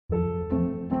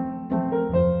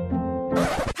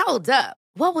Hold up.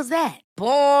 What was that?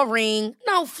 Boring.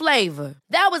 No flavor.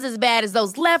 That was as bad as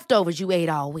those leftovers you ate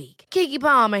all week. Keke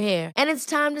Palmer here, and it's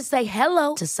time to say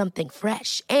hello to something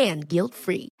fresh and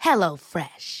guilt-free. Hello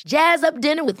Fresh. Jazz up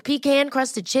dinner with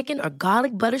pecan-crusted chicken or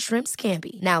garlic butter shrimp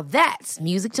scampi. Now that's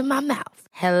music to my mouth.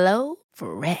 Hello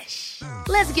Fresh.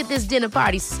 Let's get this dinner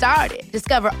party started.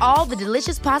 Discover all the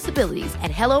delicious possibilities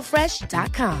at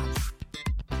hellofresh.com.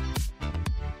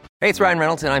 Hey, it's Ryan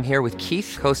Reynolds, and I'm here with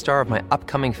Keith, co-star of my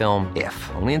upcoming film,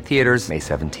 If, only in theaters May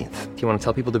 17th. Do you want to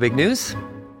tell people the big news?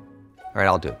 All right,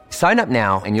 I'll do it. Sign up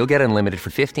now and you'll get unlimited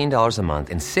for $15 a month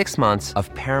and 6 months of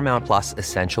Paramount Plus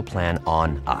Essential Plan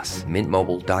on us.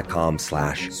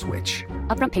 MintMobile.com/switch.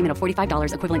 Upfront payment of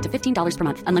 $45 equivalent to $15 per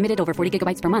month. Unlimited over 40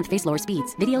 gigabytes per month. Face lower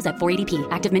speeds. Videos at 480p.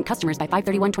 Active Mint customers by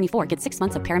 531.24 get 6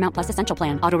 months of Paramount Plus Essential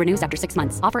Plan. Auto renews after 6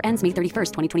 months. Offer ends May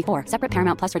 31st, 2024. Separate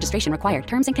Paramount Plus registration required.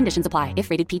 Terms and conditions apply if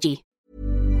rated PG.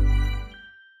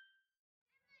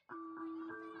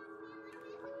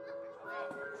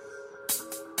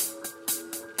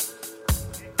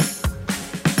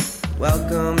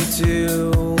 Welcome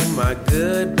to my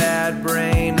good bad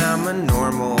brain. I'm a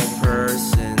normal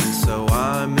person, so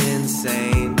I'm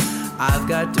insane. I've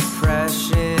got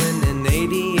depression and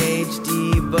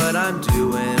ADHD, but I'm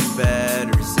doing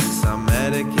better since I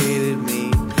medicated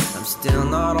me. I'm still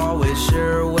not always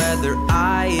sure whether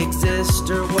I exist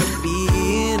or what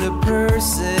being a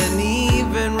person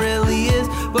even really is,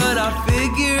 but I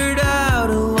figured out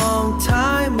a long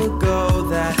time ago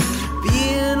that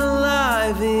being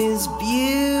alive is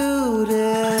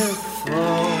beautiful.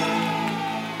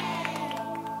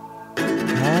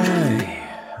 Hi.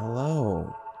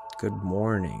 Hello. Good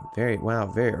morning. Very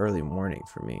early morning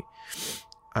for me.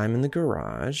 I'm in the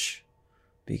garage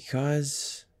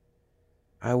because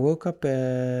I woke up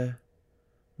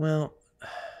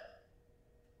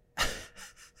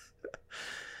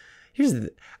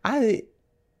I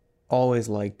always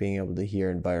like being able to hear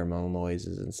environmental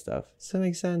noises and stuff. Does that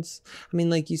make sense? I mean,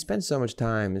 like, you spend so much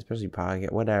time, especially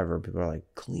podcast, whatever. People are like,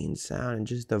 clean sound and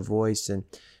just the voice, and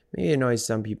maybe it annoys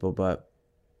some people, but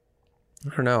I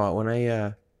don't know. When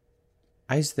I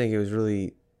used to think it was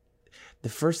really, the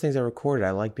first things I recorded,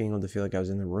 I like being able to feel like I was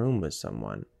in the room with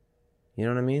someone. You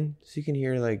know what I mean? So you can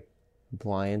hear like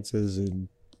appliances and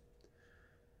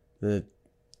the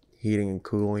heating and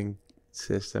cooling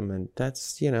system, and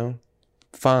that's,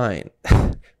 fine.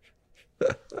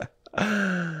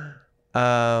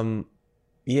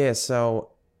 Yeah,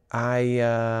 so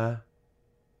I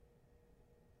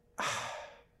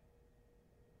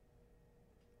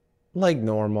like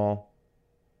normal.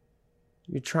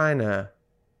 We're just trying to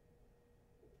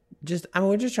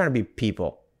be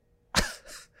people.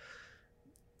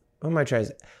 What am I trying to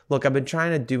say? Look, I've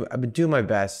been doing my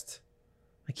best.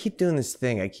 I keep doing this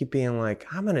thing. I keep being like,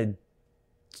 I'm going to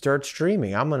start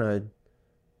streaming. I'm going to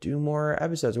do more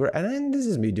episodes. And then this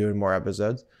is me doing more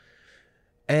episodes.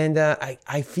 And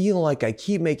I feel like I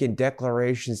keep making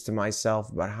declarations to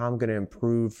myself about how I'm going to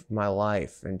improve my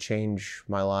life and change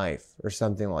my life or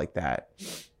something like that.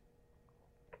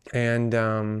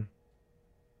 And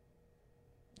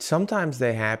sometimes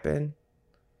they happen.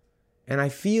 And I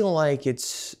feel like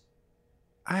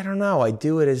I don't know, I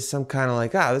do it as some kind of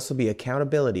like, this will be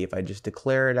accountability if I just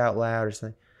declare it out loud or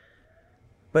something.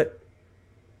 But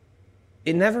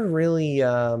it never really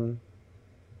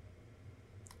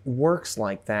works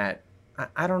like that.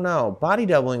 I don't know. Body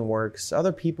doubling works.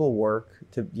 Other people work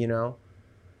to,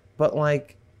 but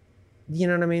like, you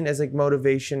know what I mean? As like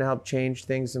motivation to help change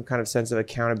things, some kind of sense of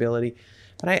accountability.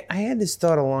 But I had this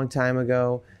thought a long time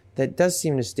ago that does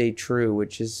seem to stay true,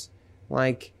 which is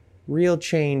like real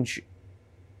change.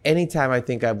 Anytime I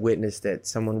think I've witnessed it,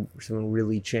 someone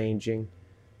really changing,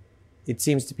 it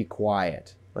seems to be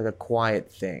quiet, like a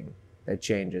quiet thing that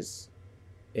changes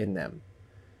in them.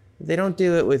 They don't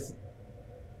do it with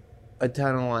a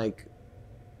ton of like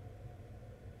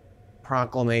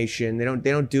proclamation. They don't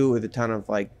do it with a ton of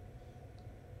like,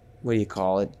 what do you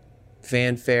call it?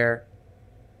 Fanfare.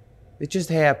 It just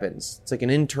happens. It's like an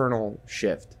internal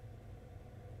shift.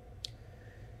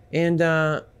 And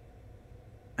I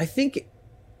think,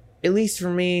 at least for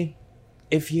me,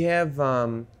 if you have,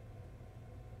 ADHD,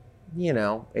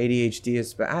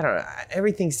 I don't know,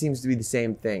 everything seems to be the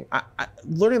same thing. I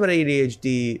learning about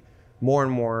ADHD more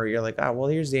and more, you're like, well,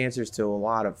 here's the answers to a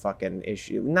lot of fucking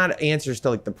issues. Not answers to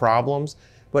like the problems,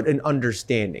 but an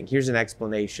understanding. Here's an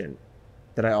explanation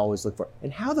that I always look for.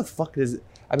 And how the fuck does it,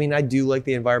 I mean, I do like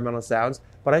the environmental sounds,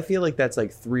 but I feel like that's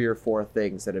like 3 or 4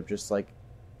 things that have just like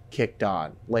kicked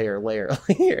on layer.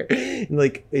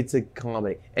 Like, it's a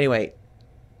comedy. Anyway,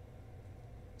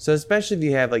 so especially if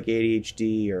you have like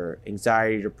ADHD or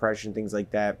anxiety, depression, things like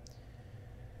that,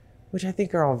 which I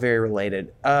think are all very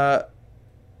related.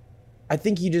 I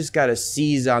think you just got to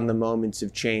seize on the moments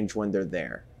of change when they're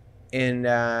there. And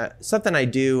something I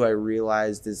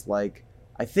realized is like,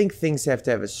 I think things have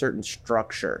to have a certain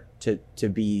structure to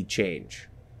be change,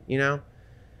 you know?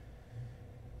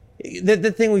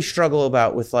 The thing we struggle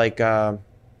about with like, are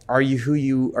you who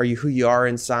you are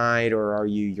inside, or are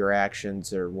you your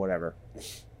actions or whatever?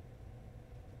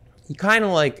 You kind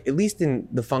of like, at least in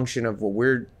the function of what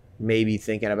we're maybe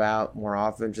thinking about more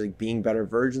often, just like being better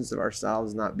versions of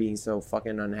ourselves, not being so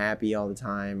fucking unhappy all the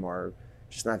time, or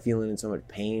just not feeling in so much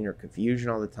pain or confusion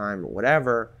all the time or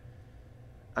whatever.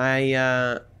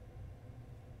 I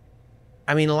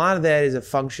mean, a lot of that is a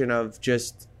function of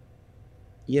just,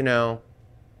 you know,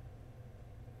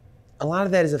 a lot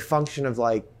of that is a function of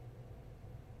like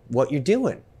what you're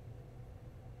doing.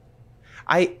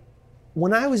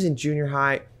 When I was in junior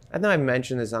high, I know I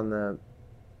mentioned this on the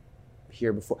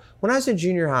here before. When I was in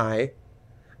junior high,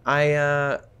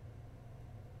 I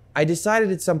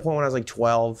decided at some point when I was like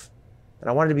 12 that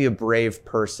I wanted to be a brave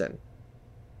person.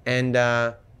 And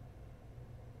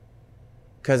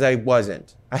because I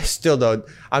wasn't. I still don't.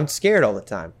 I'm scared all the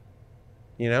time,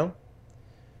 you know?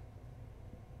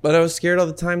 But I was scared all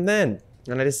the time then.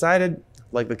 And I decided,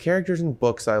 like the characters in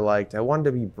books I liked, I wanted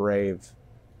to be brave.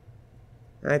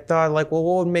 And I thought, like, well,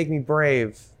 what would make me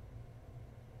brave?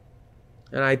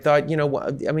 And I thought, you know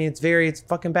what? I mean, it's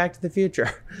fucking Back to the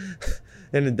Future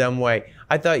in a dumb way.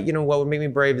 I thought, you know, what would make me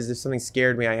brave is if something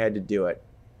scared me, I had to do it.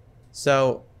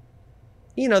 So,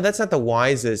 you know, that's not the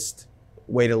wisest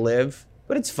way to live,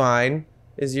 but it's fine.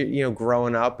 Is you know,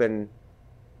 growing up and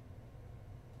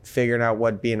figuring out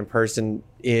what being a person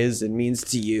is and means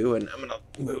to you. And I'm gonna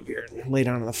move here and lay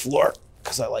down on the floor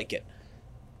because I like it.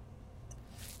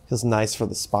 Feels nice for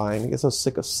the spine. I get so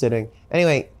sick of sitting.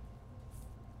 Anyway,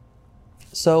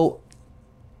 so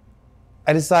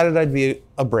I decided I'd be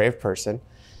a brave person.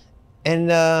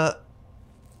 And I'm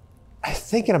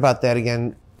thinking about that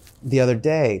again the other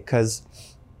day because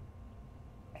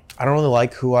I don't really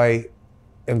like who I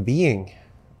am being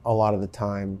a lot of the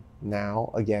time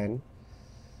now, again.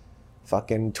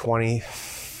 Fucking 22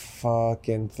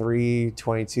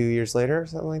 years later,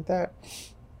 something like that.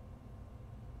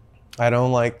 I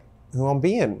don't like who I'm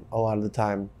being a lot of the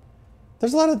time.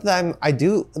 There's a lot of the time I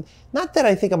do, not that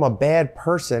I think I'm a bad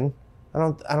person. I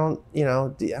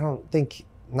don't think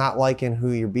not liking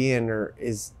who you're being or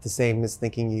is the same as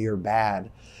thinking you're bad.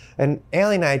 And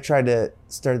Allie and I tried to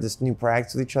start this new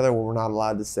practice with each other where we're not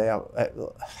allowed to say,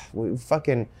 we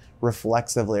fucking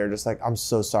reflexively are just like, I'm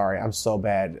so sorry, I'm so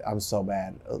bad.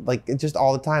 Like, it just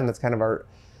all the time. That's kind of our,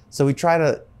 so we try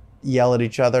to yell at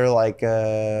each other like in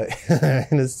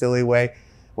a silly way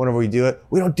whenever we do it.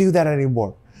 We don't do that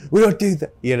anymore. We don't do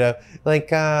that, you know, like,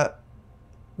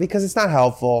 because it's not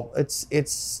helpful.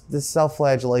 It's the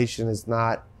self-flagellation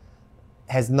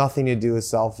has nothing to do with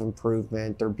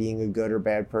self-improvement or being a good or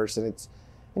bad person. It's,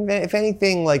 if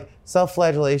anything, like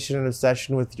self-flagellation and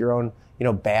obsession with your own, you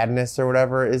know, badness or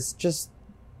whatever is just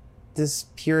this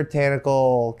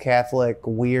puritanical Catholic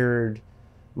weird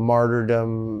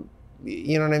martyrdom.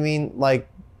 You know what I mean? Like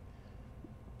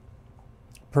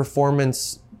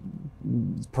performance,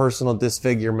 personal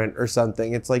disfigurement or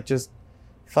something. It's like just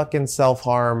fucking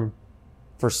self-harm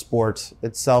for sport.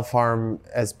 It's self-harm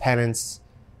as penance.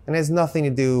 And it has nothing to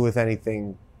do with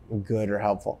anything good or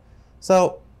helpful.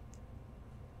 So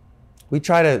we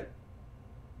try to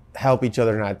help each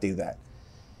other not do that.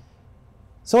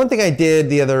 So one thing I did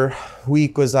the other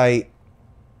week was I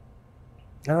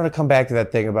want to come back to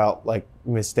that thing about like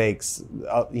mistakes,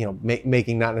 you know,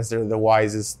 making not necessarily the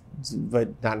wisest, but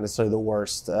not necessarily the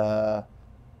worst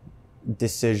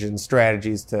decisions,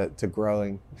 strategies to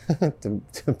growing, to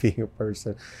being a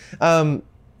person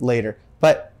later.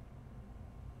 But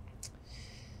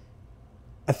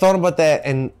I thought about that,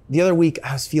 and the other week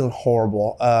I was feeling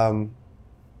horrible.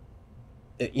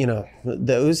 You know,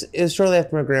 it was shortly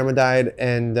after my grandma died,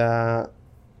 and I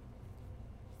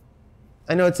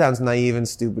know it sounds naive and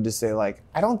stupid to say, like,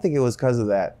 I don't think it was because of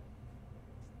that.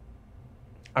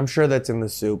 I'm sure that's in the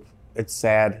soup. It's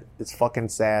sad. It's fucking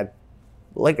sad.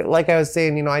 Like I was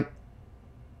saying, you know,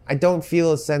 I don't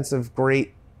feel a sense of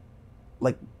great,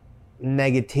 like,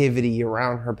 negativity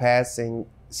around her passing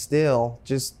still,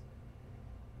 just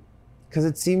because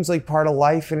it seems like part of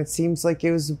life, and it seems like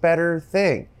it was a better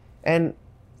thing. And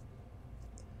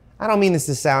I don't mean this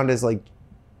to sound as like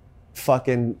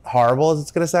fucking horrible as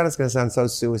it's gonna sound. It's gonna sound so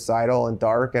suicidal and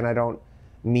dark, and I don't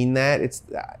mean that.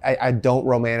 I don't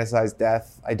romanticize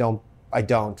death. I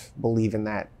don't believe in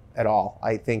that at all.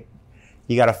 I think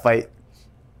you gotta fight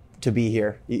to be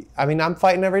here. I mean, I'm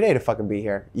fighting every day to fucking be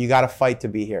here. You gotta fight to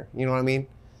be here. You know what I mean?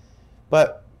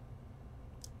 But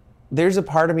there's a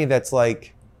part of me that's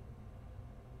like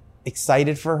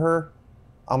excited for her.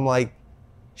 I'm like,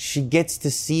 she gets to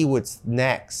see what's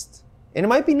next. And it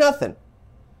might be nothing,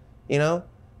 you know?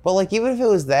 But like, even if it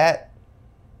was that,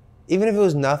 even if it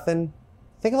was nothing,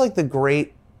 think of like the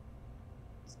great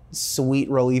sweet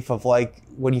relief of like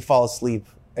when you fall asleep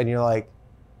and you're like,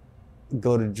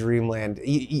 go to dreamland.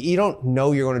 You don't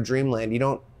know you're going to dreamland. You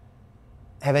don't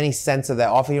have any sense of that.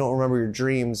 Often you don't remember your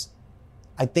dreams.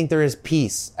 I think there is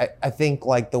peace. I think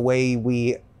like the way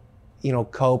we, you know,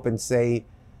 cope and say, you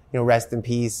know, rest in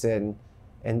peace and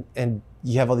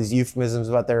you have all these euphemisms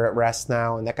about they're at rest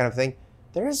now and that kind of thing.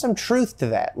 There is some truth to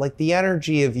that. Like the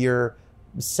energy of your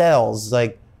cells,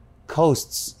 like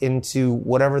coasts into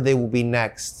whatever they will be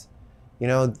next. You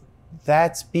know,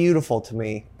 that's beautiful to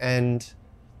me and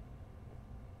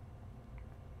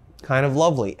kind of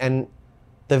lovely. And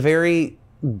the very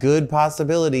good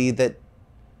possibility that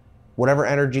whatever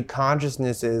energy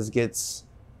consciousness is gets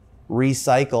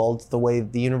recycled the way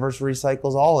the universe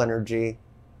recycles all energy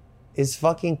is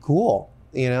fucking cool.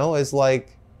 You know, it's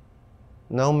like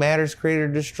no matter's created or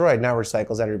destroyed. Not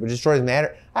recycles energy, but destroys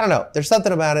matter. I don't know. There's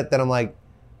something about it that I'm like,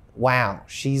 wow,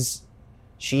 she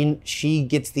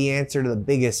gets the answer to the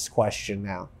biggest question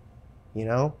now, you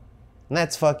know? And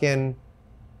that's fucking,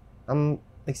 I'm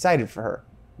excited for her.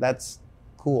 That's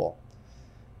cool.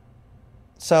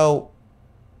 So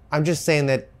I'm just saying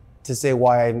that to say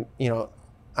why I, you know,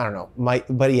 I don't know,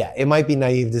 but yeah, it might be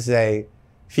naive to say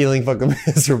feeling fucking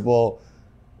miserable.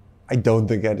 I don't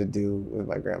think it had to do with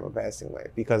my grandma passing away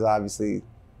because obviously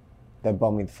that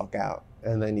bummed me the fuck out.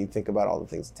 And then you think about all the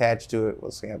things attached to it.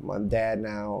 What's going to happen to my dad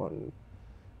now and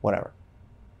whatever.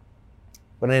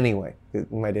 But anyway,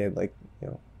 my dad, like, you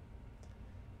know,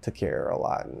 took care of her a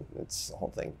lot and it's the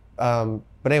whole thing.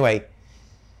 But anyway, I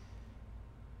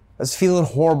was feeling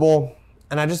horrible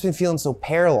and I've just been feeling so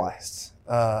paralyzed.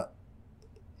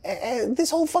 And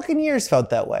this whole fucking year's felt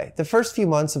that way. The first few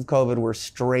months of COVID were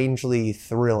strangely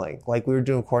thrilling. Like we were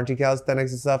doing quarantine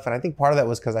calisthenics and stuff. And I think part of that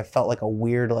was because I felt like a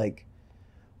weird, like,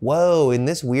 whoa, in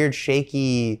this weird,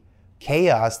 shaky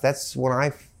chaos, that's when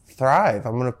I thrive.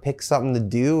 I'm going to pick something to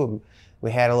do.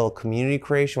 We had a little community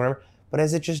creation, whatever. But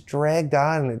as it just dragged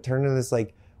on and it turned into this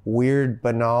like weird,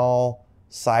 banal,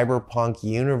 cyberpunk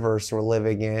universe we're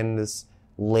living in, this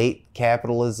late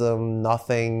capitalism,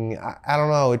 nothing. I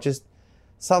don't know. It just,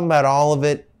 something about all of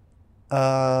it.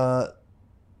 I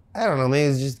don't know.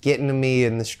 Maybe it's just getting to me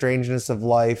and the strangeness of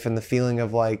life and the feeling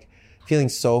of like feeling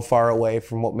so far away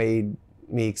from what made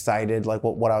me excited, like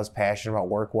what I was passionate about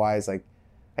work-wise. Like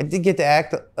I did get to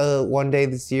act one day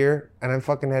this year and I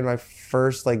fucking had my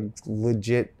first like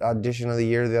legit audition of the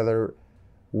year the other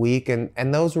week and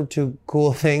those were two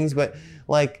cool things, but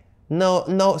like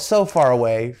no so far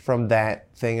away from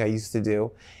that thing I used to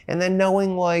do. And then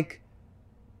knowing like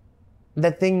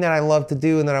that thing that I love to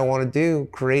do and that I want to do,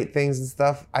 create things and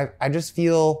stuff, I just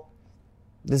feel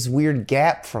this weird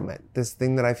gap from it, this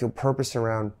thing that I feel purpose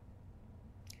around.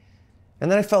 And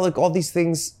then I felt like all these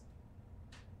things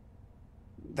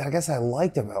that I guess I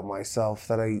liked about myself,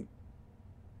 that I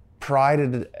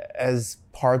prided as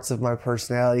parts of my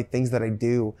personality, things that I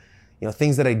do, you know,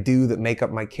 things that I do that make up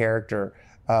my character,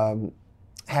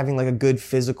 having like a good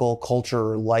physical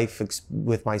culture life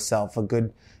with myself, a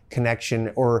good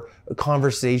connection or a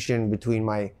conversation between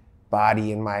my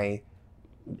body and my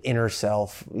inner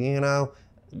self, you know,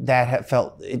 that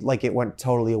felt like it went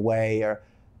totally away. Or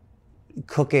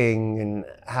cooking and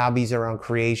hobbies around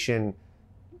creation,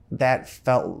 that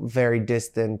felt very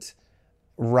distant.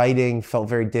 Writing felt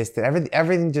very distant.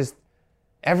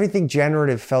 Everything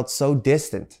generative felt so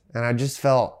distant. And I just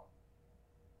felt,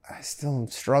 I still am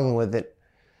struggling with it.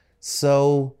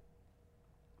 So,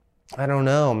 I don't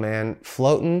know, man.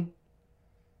 Floating,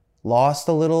 lost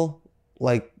a little,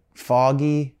 like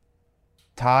foggy,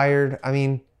 tired. I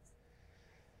mean,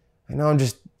 I know I'm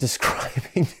just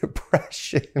describing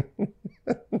depression.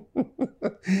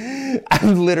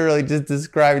 I'm literally just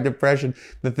describing depression.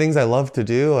 The things I love to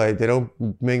do, they don't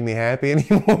make me happy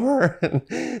anymore. And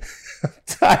I'm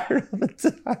tired of the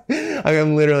time.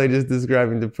 I'm literally just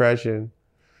describing depression,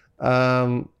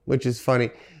 which is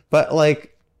funny. But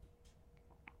like,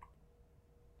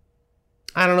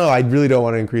 I don't know. I really don't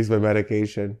want to increase my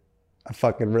medication. I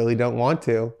fucking really don't want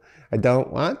to. I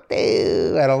don't want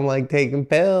to. I don't like taking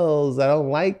pills. I don't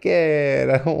like it.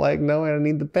 I don't like knowing I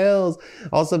need the pills.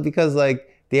 Also because like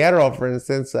the Adderall, for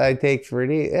instance, I take for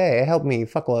it helped me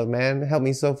fuckload, man. It helped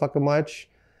me so fucking much.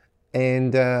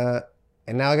 And now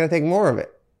I gotta take more of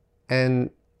it. And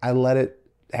I let it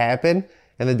happen.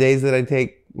 And the days that I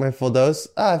take my full dose,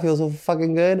 I feel so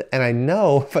fucking good. And I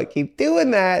know if I keep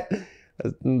doing that,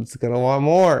 it's going to want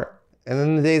more. And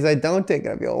then the days I don't take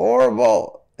it, I feel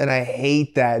horrible. And I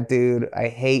hate that, dude.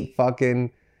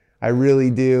 I really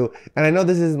do. And I know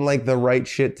this isn't like the right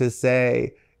shit to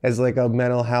say as like a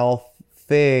mental health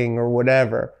thing or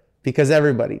whatever, because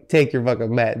everybody take your fucking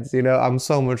meds. You know, I'm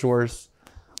so much worse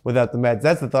without the meds.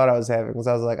 That's the thought I was having, because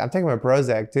I was like, I'm taking my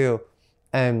Prozac too.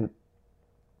 And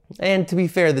to be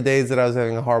fair, the days that I was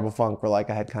having a horrible funk were like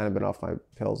I had kind of been off my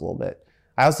pills a little bit.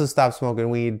 I also stopped smoking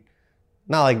weed.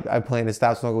 Not like I plan to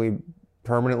stop smoking weed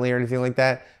permanently or anything like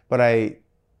that, but I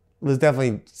was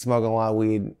definitely smoking a lot of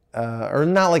weed. Or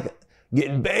not like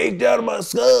getting baked out of my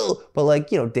skull, but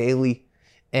like, you know, daily.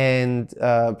 And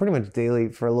pretty much daily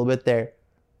for a little bit there.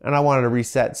 And I wanted to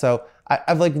reset. So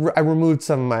I removed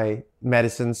some of my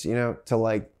medicines, you know, to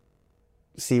like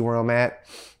see where I'm at.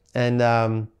 And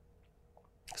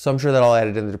so I'm sure that all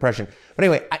added in the depression. But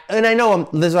anyway,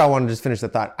 this is why I wanted to just finish the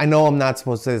thought. I know I'm not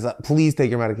supposed to say this. Please take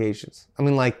your medications. I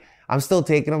mean, like, I'm still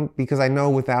taking them because I know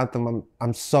without them,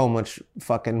 I'm so much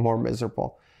fucking more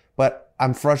miserable. But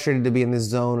I'm frustrated to be in this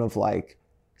zone of like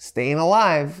staying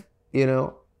alive, you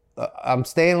know. I'm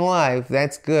staying alive.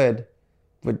 That's good.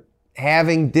 But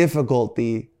having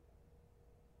difficulty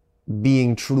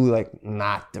being truly like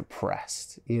not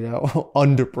depressed, you know,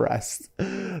 undepressed.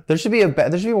 There should be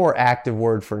a more active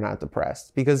word for not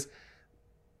depressed, because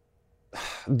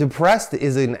depressed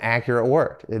is an accurate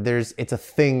word. It's a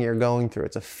thing you're going through.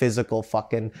 It's a physical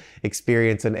fucking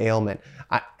experience and ailment.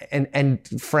 And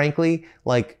frankly,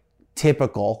 like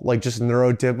typical, like just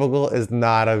neurotypical is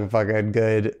not a fucking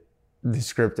good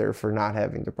descriptor for not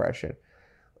having depression.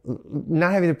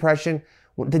 Not having depression,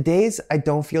 the days I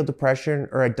don't feel depression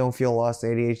or I don't feel lost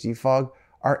in ADHD fog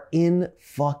are in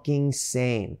fucking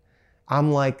sane.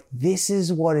 I'm like, this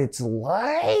is what it's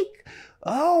like?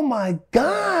 Oh my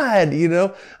God, you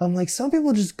know? I'm like, some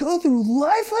people just go through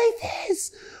life like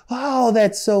this. Wow,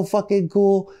 that's so fucking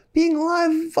cool. Being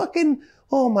alive, fucking,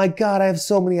 oh my God, I have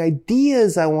so many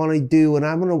ideas I want to do and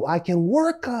I can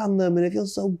work on them and it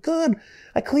feels so good.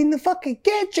 I clean the fucking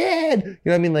kitchen. You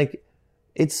know what I mean? Like,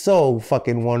 it's so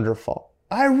fucking wonderful.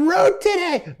 I wrote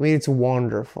today. I mean, it's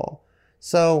wonderful.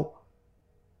 So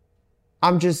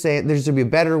I'm just saying there should be a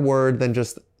better word than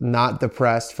just not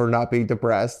depressed for not being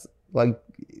depressed. Like,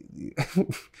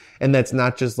 and that's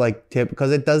not just like tip,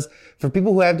 because it does, for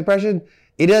people who have depression,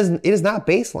 it is not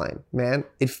baseline, man.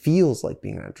 It feels like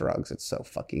being on drugs. It's so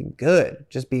fucking good.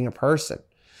 Just being a person.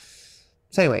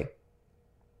 So anyway,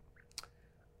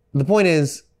 the point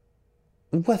is,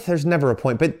 well, there's never a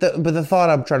point, but the thought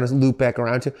I'm trying to loop back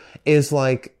around to is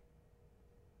like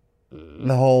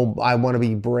the whole I want to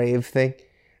be brave thing.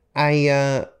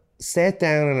 I sat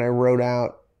down and I wrote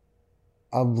out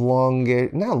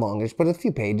not longish, but a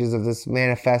few pages of this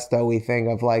manifesto-y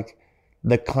thing of like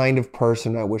the kind of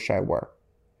person I wish I were.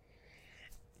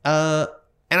 And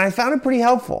I found it pretty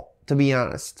helpful, to be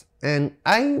honest. And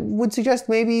I would suggest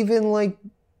maybe even like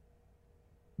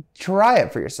try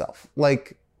it for yourself.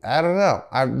 Like, I don't know.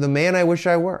 The man I wish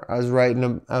I were. I was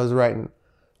writing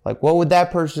like, what would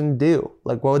that person do?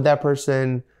 Like, what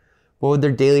would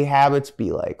their daily habits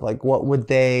be like? Like, how would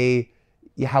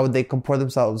they comport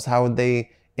themselves? How would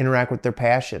they interact with their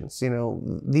passions? You know,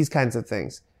 these kinds of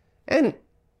things. And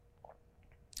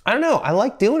I don't know. I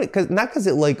like doing it not because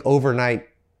it like overnight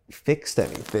fixed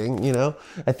anything, you know?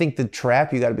 I think the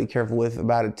trap you got to be careful with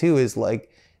about it too is like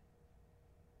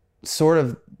sort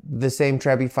of the same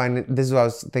trap you find. This is what I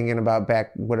was thinking about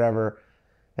back, whatever,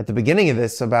 at the beginning of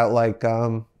this about like,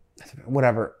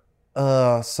 whatever.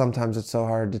 Sometimes it's so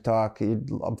hard to talk. Your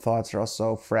thoughts are all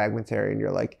so fragmentary and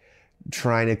you're like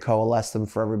trying to coalesce them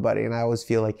for everybody. And I always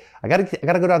feel like I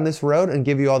gotta go down this road and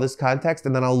give you all this context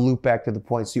and then I'll loop back to the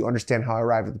point so you understand how I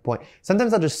arrived at the point.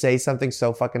 Sometimes I'll just say something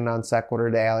so fucking non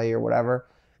sequitur to Allie or whatever.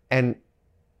 And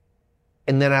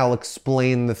then I'll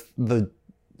explain the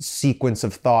sequence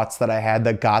of thoughts that I had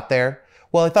that got there.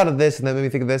 Well, I thought of this and that made me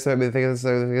think of this and that made me think of this,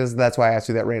 because that's why I asked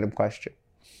you that random question.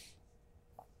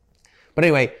 But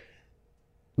anyway,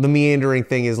 the meandering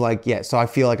thing is like, yeah, so I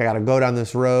feel like I got to go down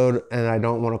this road and I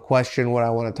don't want to question what I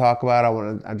want to talk about.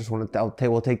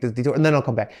 We'll take this detour and then I'll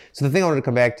come back. So the thing I wanted to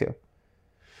come back to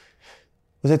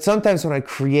was that sometimes when I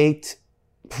create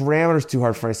parameters too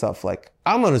hard for myself, like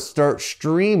I'm going to start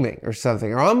streaming or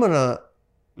something, or I'm going to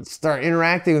start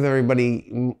interacting with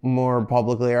everybody more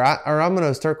publicly, or I'm going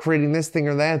to start creating this thing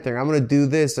or that thing. I'm going to do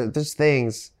this or this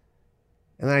things.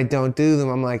 And then I don't do them.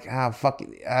 I'm like, fuck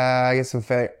it. I guess I'm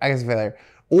failure.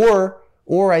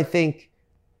 Or I think,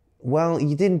 well,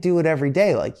 you didn't do it every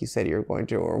day like you said you were going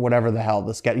to, or whatever the hell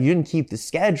the schedule. You didn't keep the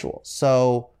schedule.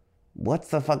 So what's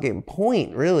the fucking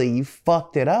point, really? You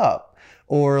fucked it up.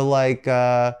 Or like,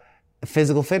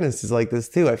 physical fitness is like this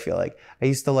too. I feel like I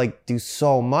used to like do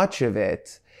so much of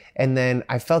it. And then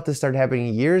I felt this started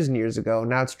happening years and years ago.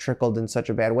 Now it's trickled in such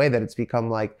a bad way that it's become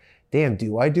like, damn,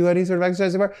 do I do any sort of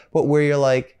exercise anymore? But where you're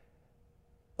like,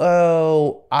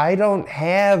 oh, I don't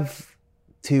have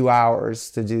 2 hours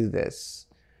to do this.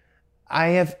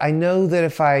 I know that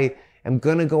if I am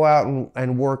going to go out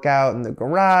and work out in the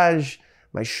garage,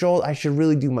 I should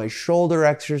really do my shoulder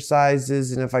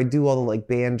exercises. And if I do all the like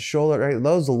band shoulder, right,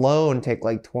 those alone take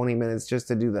like 20 minutes just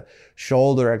to do the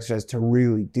shoulder exercise to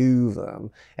really do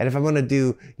them. And if I'm going to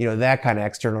do, that kind of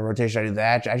external rotation,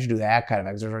 I should do that kind of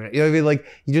exercise. You know what I mean? Like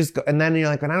you just go, and then you're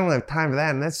like, well, I don't have time for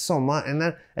that. And that's so much. And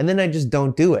then I just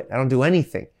don't do it. I don't do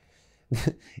anything.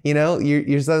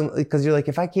 You're suddenly, because you're like,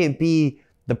 if I can't be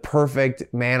the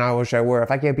perfect man I wish I were,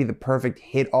 if I can't be the perfect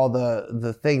hit all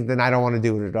the things, then I don't want to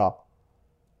do it at all.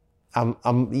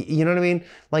 You know what I mean?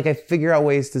 Like I figure out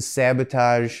ways to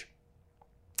sabotage,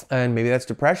 and maybe that's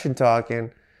depression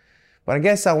talking, but I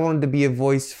guess I wanted to be a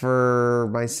voice for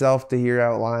myself to hear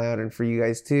out loud and for you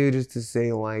guys too, just to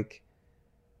say like,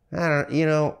 don't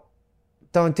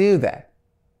do that.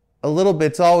 A little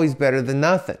bit's always better than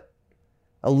nothing.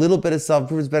 A little bit of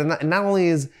self-improvement is better than nothing. And not only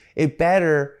is it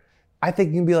better, I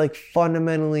think it can be like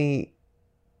fundamentally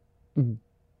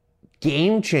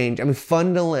game change. I mean,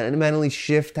 fundamentally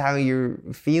shift how you're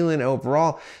feeling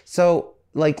overall. So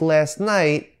like last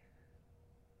night,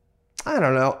 I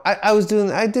don't know.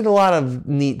 I did a lot of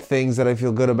neat things that I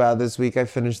feel good about this week. I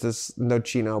finished this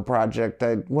Nocino project.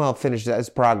 Finished it as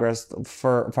progress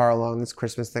for far along this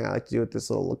Christmas thing I like to do with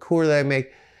this little liqueur that I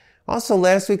make. Also,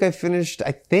 last week I finished,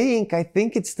 I think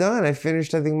it's done. I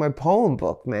finished, my poem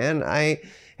book, man. I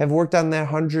have worked on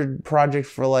that 100 project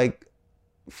for like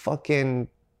fucking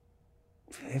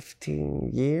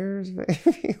 15 years,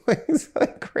 maybe. It's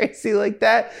like crazy like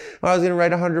that. I was going to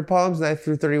write 100 poems and I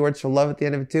threw 30 words for love at the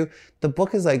end of it too. The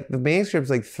book is like, the manuscript is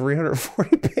like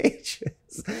 340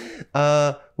 pages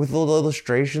with little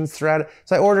illustrations throughout it.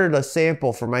 So I ordered a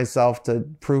sample for myself to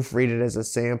proofread it as a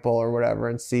sample or whatever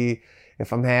and see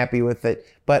if I'm happy with it.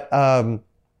 But I don't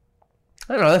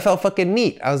know, that felt fucking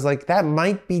neat. I was like, that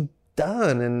might be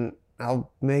done and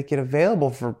I'll make it available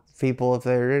for people if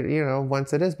they're,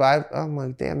 once it is. But I'm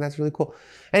like, damn, that's really cool.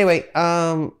 Anyway,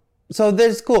 so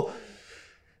that's cool.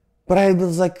 But I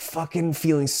was like fucking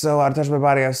feeling so out of touch with my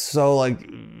body. I was so like,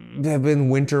 I've been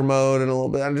winter mode and a little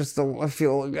bit. I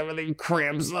feel like everything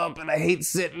cramps up and I hate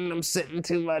sitting. I'm sitting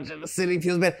too much and the sitting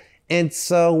feels bad. And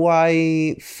so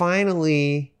I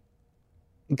finally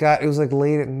it was like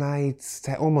late at night,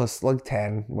 almost like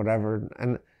 10, whatever.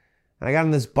 And I got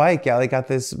on this bike. I got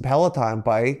this Peloton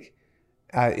bike.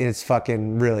 It's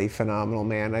fucking really phenomenal,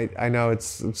 man. I know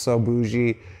it's so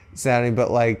bougie sounding,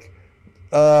 but like,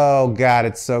 oh God,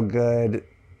 it's so good.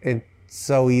 It's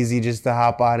so easy just to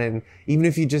hop on it. And even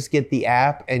if you just get the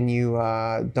app and you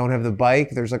don't have the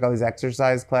bike, there's like all these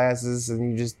exercise classes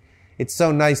and it's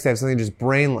so nice to have something just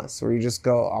brainless where you just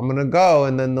go, I'm going to go.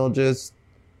 And then we'll just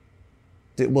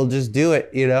do it,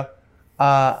 You know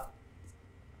what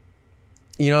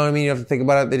I mean? You have to think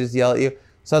about it. They just yell at you.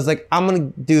 So I was like, I'm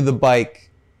going to do the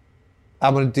bike.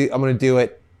 I'm going to do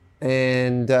it.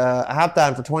 And I hopped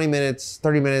on for 20 minutes,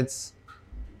 30 minutes,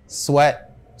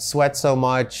 sweat so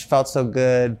much, felt so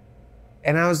good.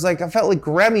 And I was like, I felt like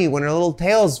Grammy when her little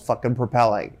tail's fucking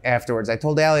propelling afterwards. I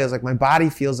told Allie, I was like, my body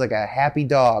feels like a happy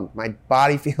dog. My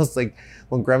body feels like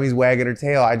when Grammy's wagging her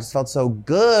tail. I just felt so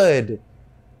good.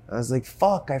 I was like,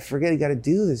 fuck, I forget I got to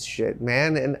do this shit,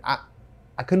 man. And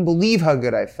I couldn't believe how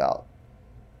good I felt.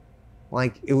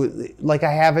 Like, it was like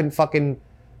I haven't fucking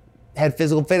had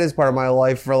physical fitness part of my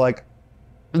life for like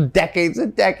decades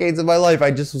and decades of my life.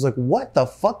 I just was like, what the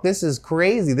fuck? This is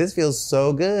crazy. This feels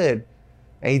so good.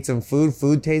 I ate some food.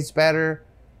 Food tastes better,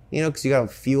 because you got to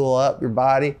fuel up your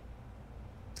body.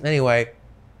 Anyway,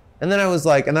 and then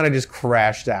I just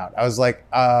crashed out. I was like,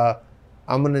 I'm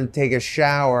going to take a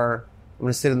shower. I'm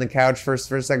going to sit on the couch for a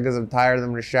second because I'm tired. I'm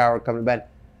going to shower, come to bed.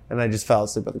 And I just fell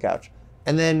asleep on the couch.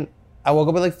 And then I woke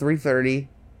up at like 3:30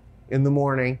 in the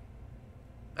morning.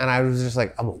 And I was just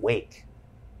like, I'm awake.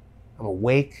 I'm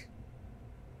going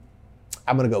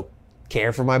to go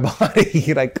care for my body.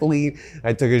 And I cleaned.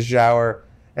 I took a shower.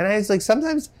 And I was like,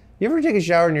 sometimes, you ever take a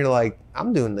shower and you're like,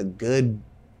 I'm doing the good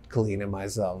cleaning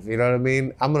myself. You know what I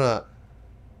mean? I'm going to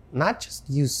not just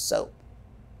use soap.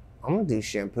 I'm going to do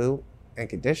shampoo and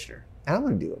conditioner. And I'm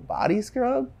going to do a body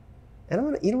scrub. And I'm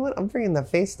going to, you know what? I'm bringing the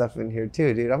face stuff in here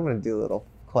too, dude. I'm going to do a little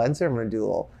cleanser. I'm going to do a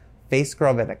little face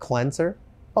scrub and a cleanser.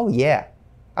 Oh, yeah.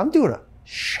 I'm doing a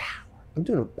shower.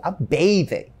 I'm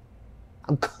bathing.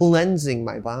 I'm cleansing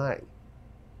my body.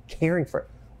 Caring for it.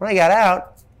 When I got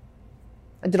out,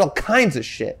 I did all kinds of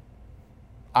shit.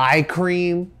 eye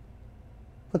cream,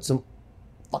 put some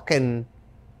fucking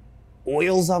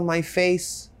oils on my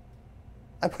face.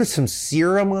 I put some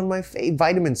serum on my face,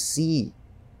 vitamin C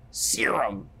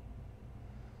serum.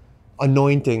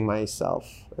 Anointing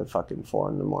myself at fucking 4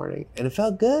 a.m. And it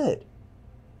felt good.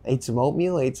 I ate some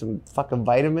oatmeal, ate some fucking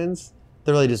vitamins.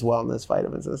 They're really just wellness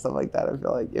vitamins and stuff like that. I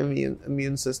feel like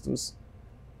immune system's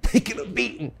taking a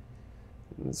beating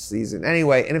in this season.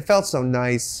 Anyway, and it felt so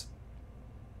nice.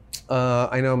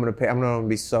 I know I'm gonna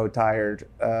be so tired.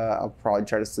 I'll probably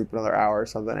try to sleep another hour or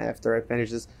something after I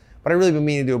finish this. But I really been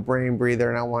meaning to do a brain breather,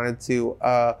 and I wanted to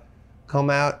come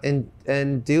out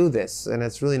and do this. And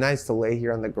it's really nice to lay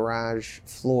here on the garage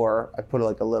floor. I put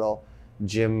like a little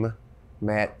gym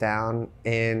mat down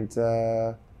and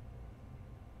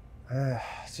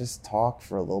just talk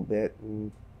for a little bit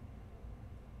and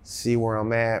see where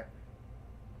I'm at.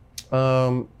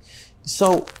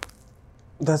 So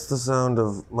that's the sound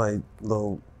of my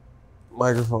little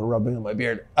microphone rubbing on my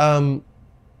beard.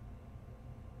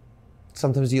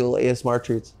 Sometimes you'll ASMR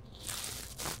treats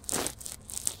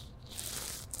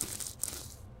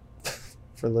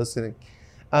for listening.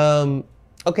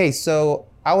 Okay, so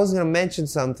I was gonna mention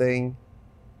something.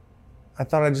 I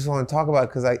thought I just want to talk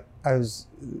about because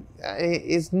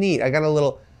it's neat. I got a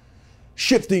little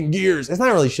shifting gears. It's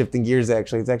not really shifting gears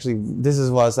actually. It's actually, this is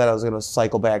what I said I was gonna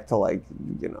cycle back to, like,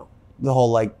 you know, the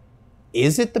whole like,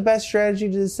 is it the best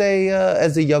strategy to say,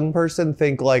 as a young person,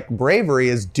 think like bravery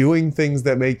is doing things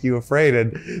that make you afraid,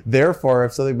 and therefore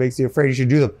if something makes you afraid, you should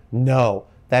do them? No,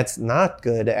 that's not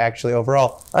good actually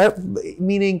overall.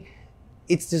 Meaning,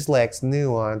 it just lacks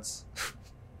nuance.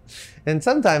 And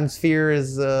sometimes fear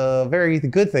is a very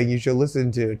good thing you should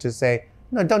listen to say,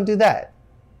 no, don't do that.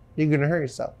 You're going to hurt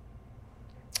yourself.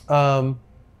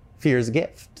 Fear is a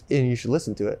gift, and you should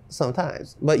listen to it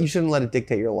sometimes, but you shouldn't let it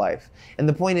dictate your life. And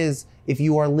the point is, if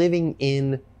you are living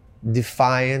in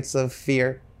defiance of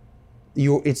fear,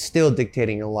 it's still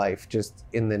dictating your life, just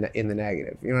in the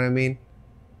negative. You know what I mean?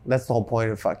 That's the whole point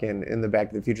of fucking in the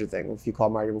Back to the Future thing. If you call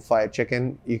Marty McFly a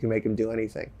chicken, you can make him do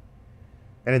anything.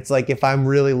 And it's like, if I'm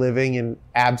really living in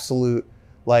absolute,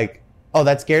 like, oh,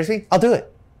 that scares me, I'll do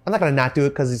it. I'm not going to not do it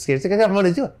because it scares me, because I'm going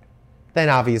to do it. Then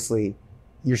obviously,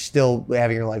 you're still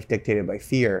having your life dictated by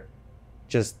fear,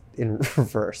 just in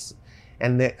reverse.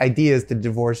 And the idea is to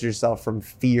divorce yourself from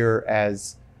fear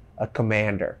as a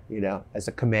commander, you know, as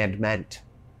a commandment.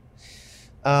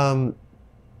 But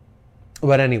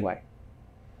anyway,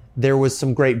 there was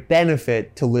some great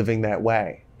benefit to living that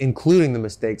way, including the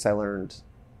mistakes I learned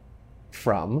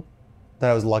from, that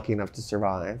I was lucky enough to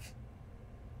survive,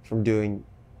 from doing,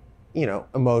 you know,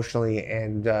 emotionally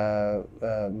and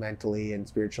mentally and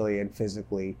spiritually and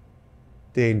physically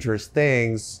dangerous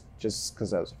things just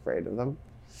because I was afraid of them.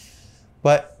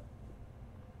 But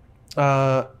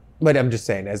I'm just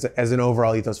saying, as an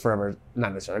overall ethos forever,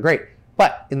 not necessarily great.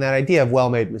 But in that idea of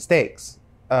well-made mistakes,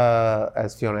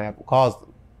 as Fiona Apple calls them,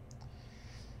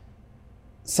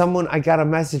 I got a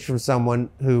message from someone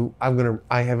who I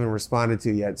haven't responded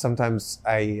to yet. Sometimes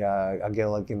I'll get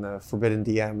like in the forbidden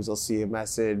DMs, I'll see a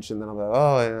message and then I'll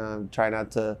go, and try not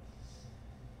to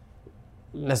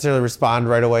necessarily respond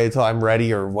right away until I'm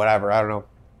ready or whatever. I don't know.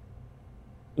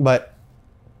 But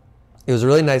it was a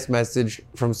really nice message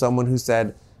from someone who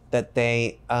said that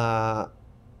they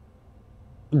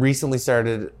recently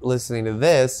started listening to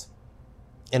this,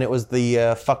 and it was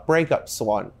the fuck breakups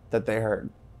one that they heard.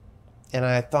 And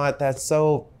I thought, that's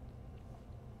so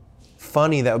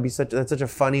funny. That's such a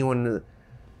funny one to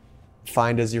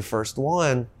find as your first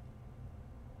one.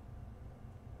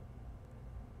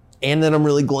 And then I'm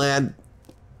really glad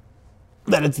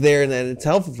that it's there and that it's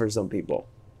helpful for some people.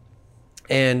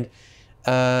 And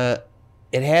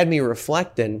it had me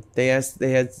reflecting. They asked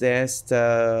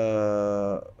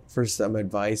for some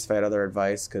advice, if I had other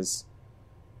advice, because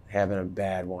having a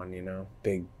bad one, you know,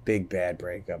 big bad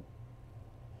breakup.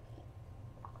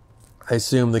 I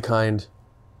assume the kind,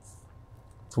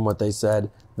 from what they said,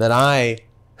 that I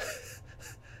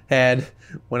had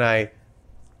when I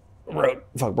wrote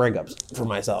fuck breakups for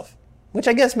myself. Which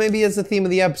I guess maybe is the theme of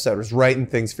the episode, was writing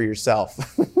things for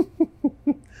yourself.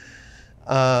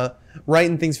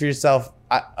 Writing things for yourself,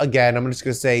 again, I'm just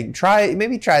going to say, try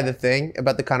the thing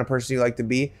about the kind of person you like to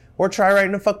be, or try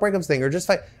writing a fuck breakups thing, or just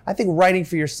like, I think writing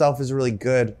for yourself is really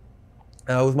good.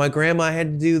 With my grandma, I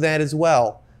had to do that as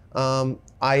well.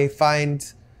 I find,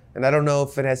 and I don't know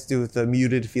if it has to do with the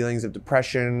muted feelings of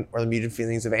depression or the muted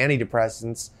feelings of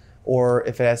antidepressants, or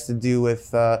if it has to do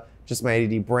with just my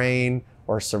ADD brain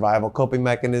or survival coping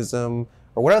mechanism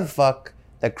or whatever the fuck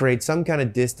that creates some kind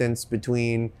of distance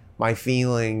between my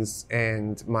feelings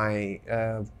and my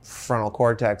frontal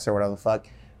cortex or whatever the fuck.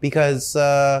 because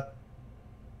I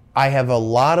have a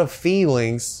lot of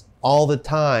feelings all the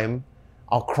time.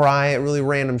 I'll cry at really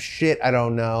random shit I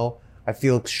don't know. I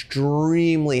feel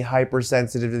extremely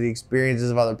hypersensitive to the experiences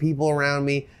of other people around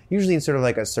me, usually in sort of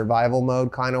like a survival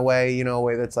mode kind of way, you know, a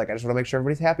way that's like, I just want to make sure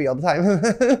everybody's happy all the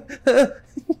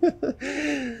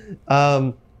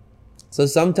time. So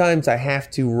sometimes I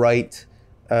have to write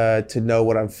to know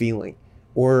what I'm feeling.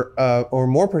 Or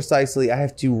more precisely, I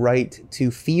have to write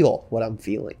to feel what I'm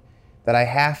feeling. That I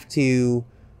have to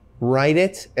write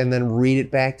it and then read it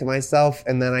back to myself,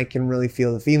 and then I can really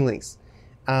feel the feelings.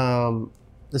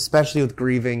 Especially with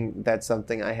grieving, that's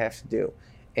something I have to do.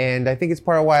 And I think it's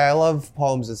part of why I love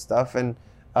poems and stuff. And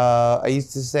I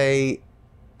used to say,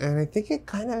 and I think it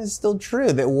kind of is still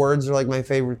true, that words are like my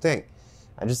favorite thing.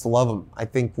 I just love them. I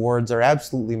think words are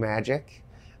absolutely magic.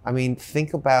 I mean,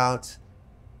 think about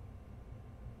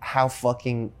how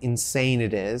fucking insane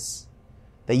it is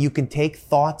that you can take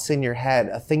thoughts in your head,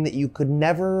 a thing that you could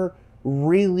never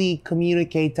really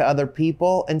communicate to other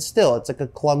people, and still it's like a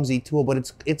clumsy tool, but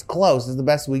it's close, it's the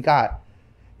best we got.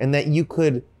 And that you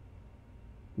could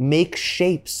make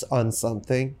shapes on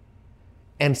something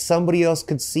and somebody else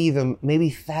could see them maybe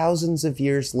thousands of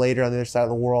years later on the other side of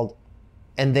the world,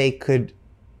 and they could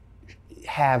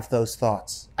have those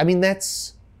thoughts. I mean,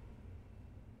 that's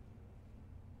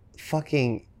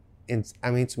fucking,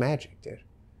 it's magic, dude.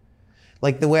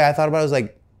 Like, the way I thought about it was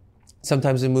like,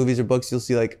 sometimes in movies or books, you'll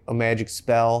see like a magic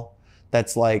spell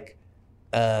that's like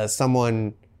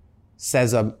someone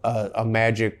says a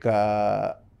magic,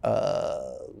 code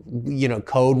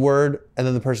word, and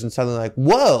then the person's suddenly like,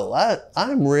 whoa,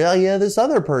 I'm really this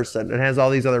other person, and has all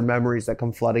these other memories that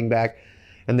come flooding back,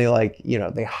 and they like,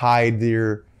 they hide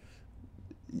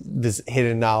this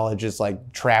hidden knowledge is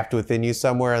like trapped within you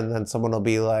somewhere, and then someone will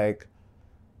be like,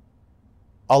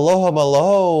 Aloha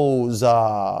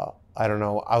Maloza. I don't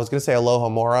know. I was going to say Aloha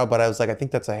Mora, but I was like, I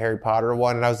think that's a Harry Potter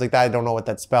one. And I was like, I don't know what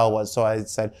that spell was. So I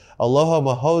said, Aloha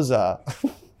Mahoza.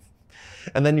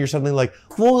 And then you're suddenly like,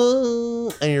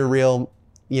 whoa. And you're real,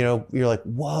 you're like,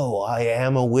 whoa, I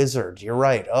am a wizard. You're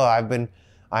right. Oh,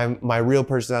 my real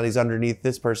personality is underneath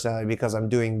this personality because I'm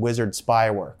doing wizard spy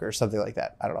work or something like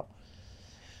that. I don't know.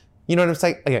 You know what I'm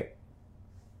saying? Okay.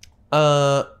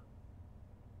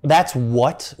 That's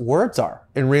what words are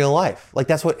in real life. Like,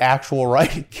 that's what actual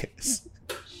writing is.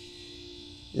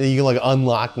 You can like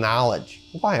unlock knowledge.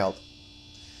 Wild.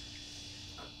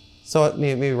 So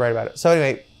maybe write about it. So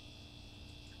anyway,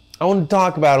 I want to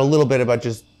talk about a little bit about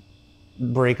just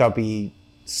breakup-y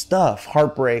stuff,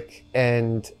 heartbreak,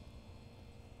 and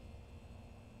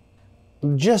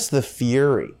just the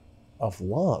fury of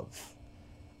love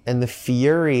and the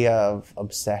fury of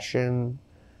obsession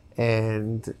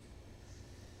and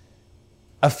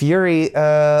a fury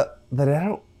that I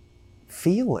don't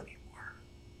feel anymore.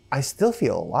 I still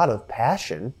feel a lot of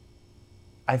passion.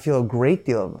 I feel a great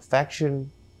deal of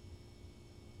affection.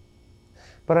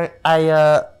 But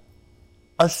a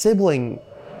sibling,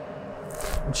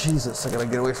 Jesus, I gotta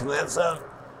get away from that sound.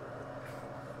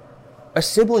 A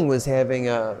sibling was having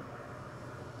a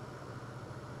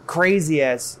crazy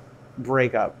ass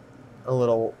breakup a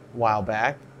little while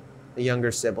back, a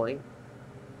younger sibling.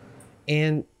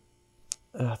 And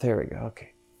there we go.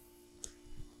 Okay.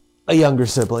 A younger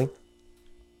sibling.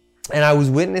 And I was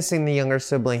witnessing the younger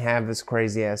sibling have this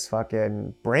crazy ass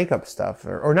fucking breakup stuff.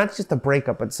 Or not just the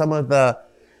breakup, but some of the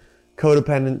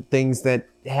codependent things that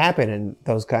happen in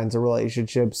those kinds of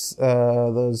relationships. I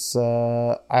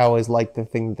always like the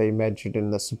thing they mentioned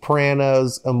in The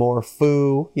Sopranos, amour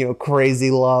fou,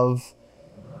 crazy love.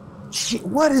 Shit,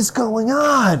 what is going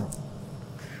on?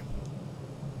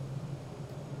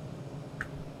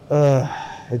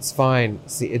 It's fine.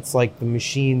 See, it's like the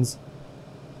machines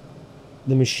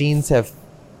have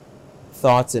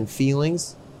thoughts and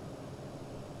feelings,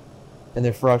 and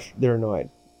they're annoyed.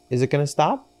 Is it going to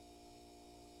stop?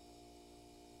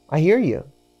 I hear you.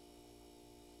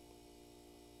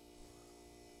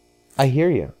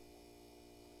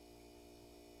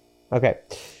 Okay.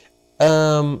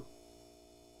 All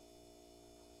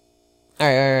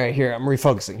right, here, I'm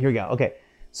refocusing. Here we go. Okay.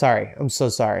 Sorry. I'm so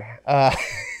sorry.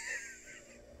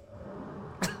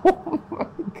 Oh my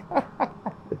God.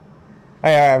 All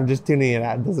right, I'm just tuning it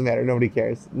out. It doesn't matter. Nobody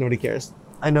cares.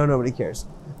 I know nobody cares.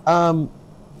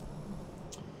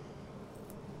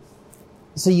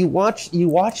 So you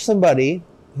watch somebody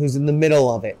who's in the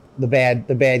middle of it, the bad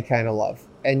kind of love,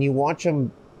 and you watch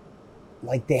them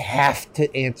like they have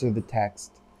to answer the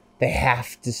text. They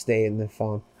have to stay in the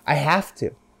phone. I have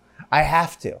to.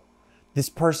 This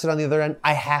person on the other end,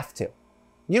 I have to.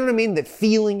 You know what I mean? That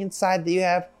feeling inside that you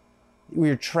have, where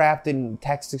you're trapped in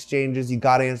text exchanges, you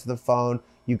gotta answer the phone,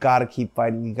 You got to keep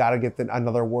fighting. You got to get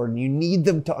another word. And you need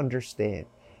them to understand.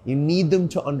 You need them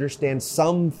to understand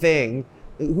something.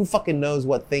 Who fucking knows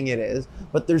what thing it is?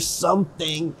 But there's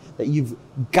something that you've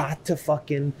got to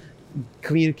fucking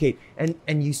communicate.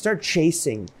 And you start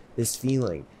chasing this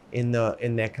feeling in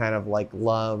that kind of like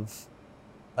love,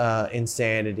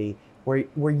 insanity,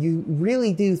 where you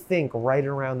really do think right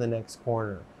around the next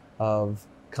corner of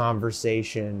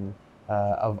conversation,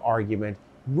 of argument,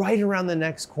 right around the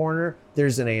next corner,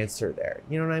 there's an answer there.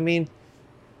 You know what I mean?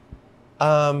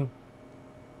 And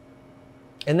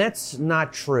that's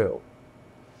not true.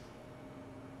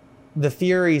 The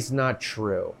theory's not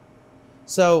true.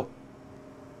 So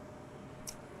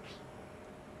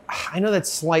I know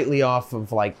that's slightly off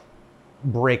of like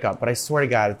breakup, but I swear to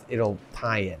God, it'll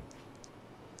tie in.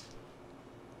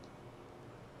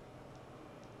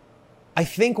 I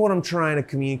think what I'm trying to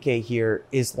communicate here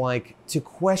is like to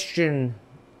question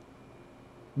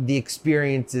the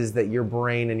experiences that your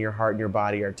brain and your heart and your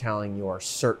body are telling you are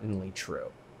certainly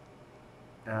true.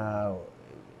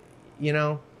 You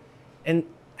know? And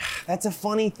that's a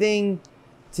funny thing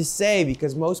to say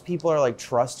because most people are like,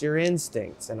 trust your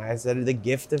instincts. And I said the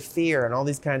gift of fear and all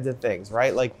these kinds of things,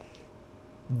 right? Like,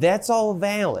 that's all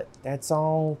valid. That's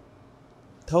all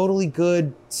totally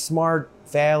good, smart,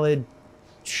 valid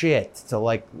shit to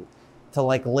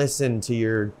listen to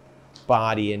your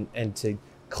body and to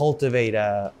cultivate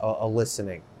a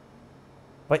listening.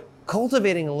 But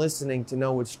cultivating a listening to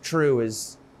know what's true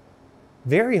is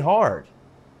very hard.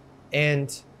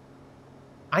 And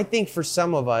I think for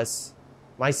some of us,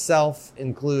 myself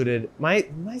included,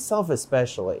 myself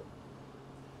especially,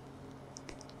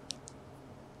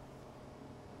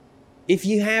 if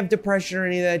you have depression or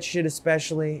any of that shit,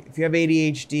 especially if you have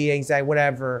ADHD, anxiety,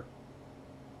 whatever,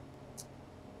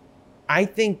 I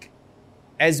think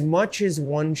as much as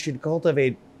one should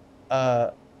cultivate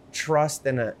trust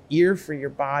and an ear for your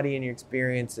body and your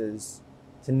experiences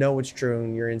to know what's true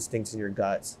and your instincts and your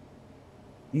guts,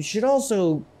 you should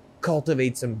also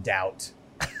cultivate some doubt.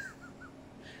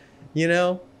 You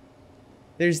know,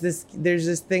 there's this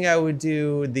thing I would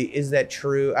do, the is that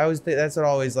true? That's what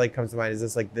always like comes to mind, is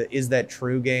this like the is that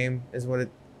true game is what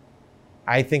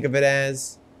I think of it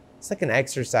as. It's like an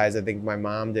exercise I think my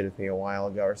mom did with me a while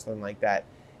ago or something like that.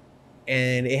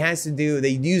 And it has to do, they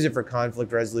use it for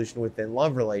conflict resolution within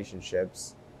love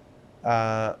relationships.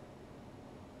 I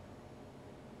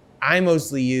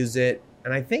mostly use it,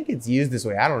 and I think it's used this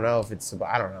way. I don't know.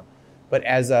 But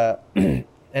as an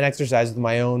exercise with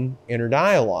my own inner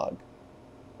dialogue,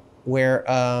 where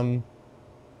I've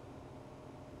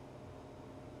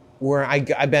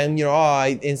been,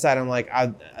 inside I'm like,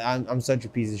 I'm such a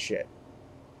piece of shit.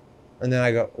 And then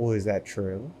I go, well, is that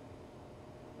true?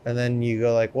 And then you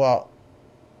go like, well,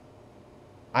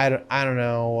 I don't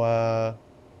know.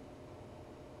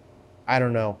 I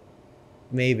don't know.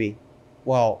 Maybe.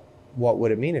 Well, what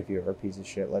would it mean if you were a piece of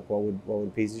shit? Like, what would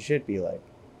a piece of shit be like?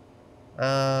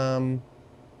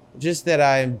 Just that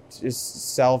I'm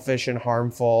just selfish and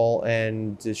harmful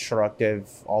and destructive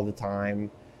all the time,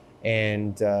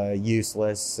 and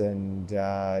useless, and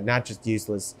not just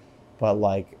useless, but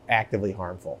like actively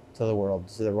harmful to the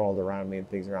world around me and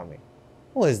things around me.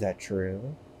 Well, is that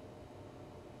true?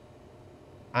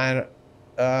 I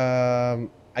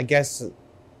guess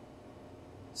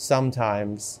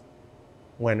sometimes.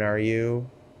 When are you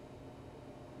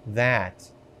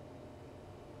that?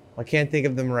 I can't think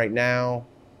of them right now.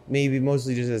 Maybe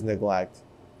mostly just as neglect.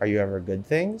 Are you ever good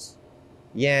things?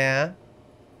 Yeah.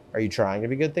 Are you trying to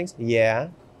be good things? Yeah.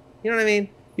 You know what I mean?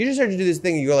 You just start to do this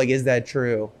thing and you go like, is that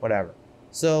true? Whatever.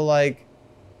 So like,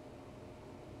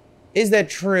 is that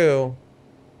true?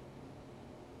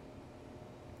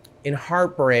 In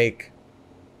heartbreak,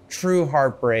 true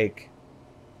heartbreak,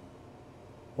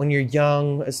 when you're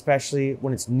young, especially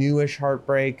when it's newish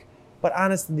heartbreak, but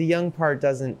honestly, the young part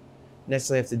doesn't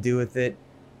necessarily have to do with it.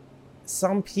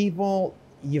 Some people,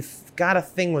 you've got a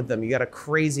thing with them. You got a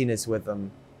craziness with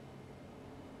them.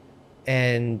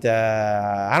 And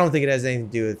I don't think it has anything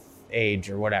to do with age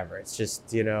or whatever. It's just,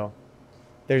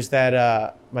 there's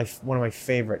that, one of my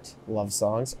favorite love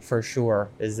songs, for sure,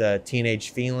 is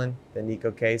Teenage Feelin', the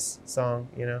Nico Case song,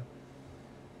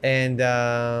 And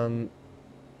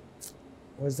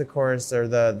what's the chorus, or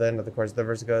the end of the chorus? The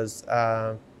verse goes,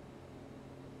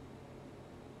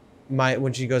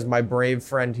 when she goes, my brave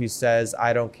friend who says,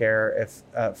 I don't care if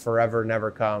forever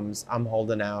never comes, I'm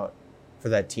holding out for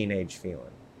that teenage feeling.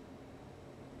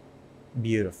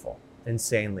 Beautiful,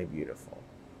 insanely beautiful,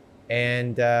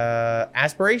 and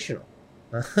aspirational.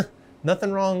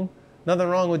 Nothing wrong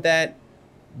with that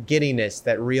giddiness,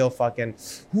 that real fucking,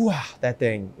 that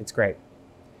thing. It's great.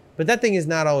 But that thing is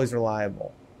not always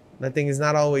reliable. That thing is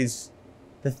not always,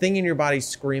 the thing in your body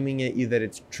screaming at you that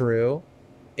it's true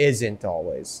isn't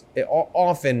always. It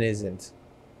often isn't.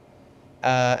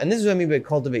 And this is what I mean by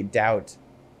cultivate doubt.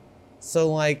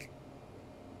 So like,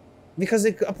 because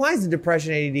it applies to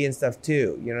depression, ADD and stuff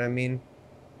too. You know what I mean?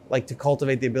 Like to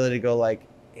cultivate the ability to go like,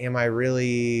 am I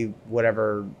really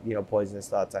whatever, poisonous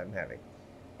thoughts I'm having?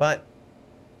 But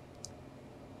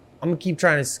I'm going to keep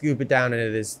trying to scoop it down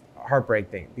into this heartbreak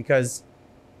thing because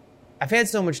I've had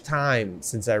so much time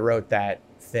since I wrote that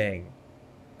thing.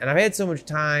 And I've had so much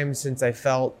time since I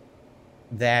felt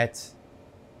that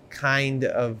kind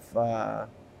of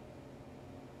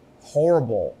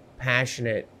horrible,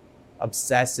 passionate,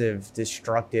 obsessive,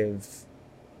 destructive,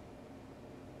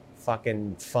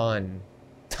 fucking fun,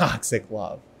 toxic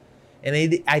love.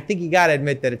 And I think you got to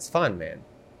admit that it's fun, man.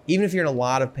 Even if you're in a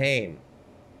lot of pain,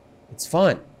 it's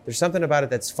fun. There's something about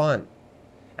it that's fun.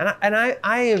 And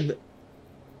I have,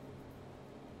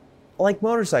 like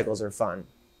motorcycles are fun.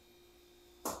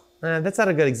 That's not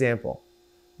a good example.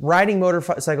 Riding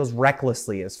motorcycles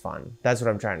recklessly is fun. That's what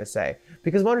I'm trying to say.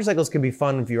 Because motorcycles can be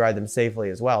fun if you ride them safely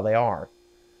as well. They are.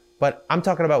 But I'm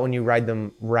talking about when you ride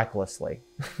them recklessly.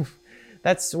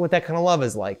 That's what that kind of love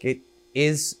is like. It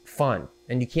is fun.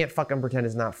 And you can't fucking pretend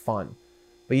it's not fun.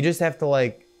 But you just have to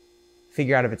like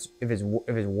figure out if it's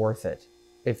worth it.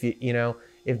 If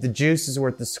if the juice is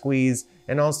worth the squeeze,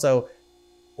 and also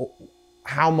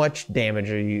how much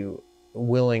damage are you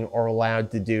willing or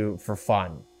allowed to do for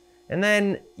fun. And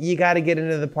then you got to get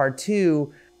into the part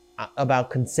 2 about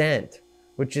consent,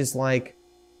 which is like,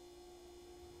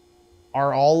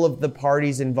 are all of the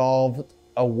parties involved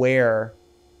aware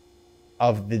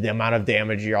of the amount of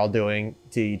damage you're all doing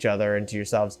to each other and to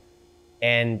yourselves?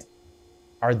 And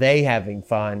are they having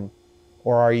fun?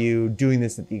 Or are you doing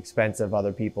this at the expense of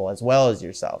other people as well as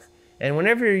yourself? And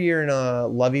whenever you're in a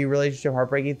lovey relationship,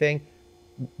 heartbreaking thing,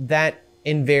 that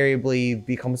invariably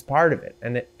becomes part of it.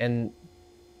 And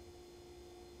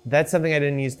that's something I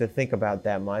didn't used to think about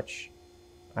that much.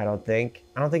 I don't think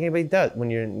anybody does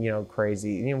when you're,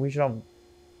 crazy. We should all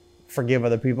forgive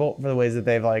other people for the ways that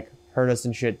they've like hurt us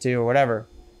and shit too or whatever.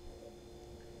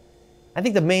 I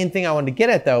think the main thing I wanted to get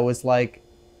at though was like,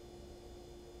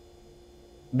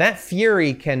 that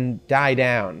fury can die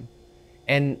down.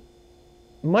 And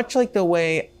much like the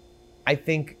way I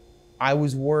think I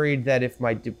was worried that if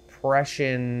my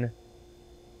depression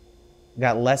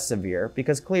got less severe,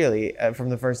 because clearly from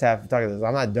the first half of talking about this,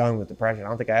 I'm not done with depression. I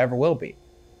don't think I ever will be.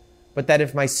 But that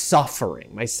if my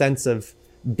suffering, my sense of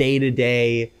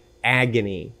day-to-day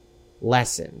agony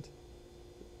lessened,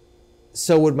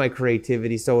 so would my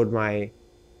creativity, so would my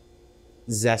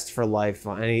zest for life,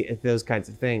 those kinds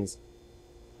of things.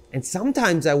 And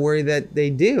sometimes I worry that they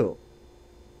do.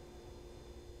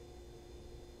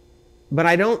 But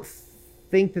I don't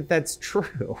think that that's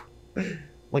true.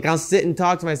 Like I'll sit and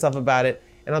talk to myself about it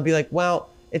and I'll be like, well,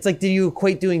 it's like, do you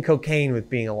equate doing cocaine with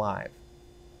being alive?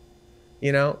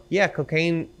 Yeah,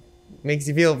 cocaine makes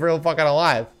you feel real fucking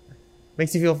alive.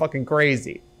 Makes you feel fucking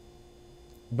crazy.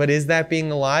 But is that being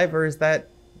alive or is that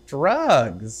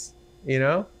drugs?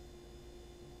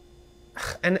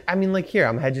 And I mean, like here,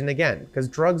 I'm hedging again because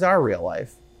drugs are real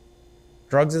life.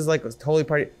 Drugs is like totally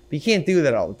part of it. But you can't do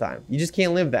that all the time. You just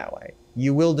can't live that way.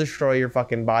 You will destroy your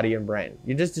fucking body and brain.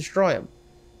 You just destroy them.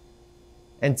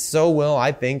 And so will,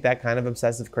 I think, that kind of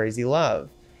obsessive, crazy love.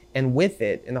 And with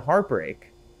it, in the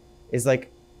heartbreak, is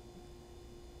like,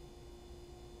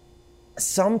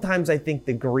 sometimes I think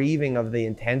the grieving of the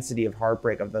intensity of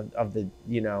heartbreak, of the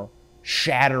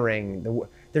shattering,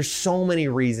 there's so many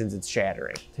reasons it's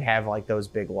shattering to have like those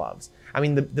big loves. I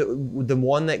mean, the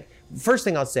one that, first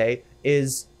thing I'll say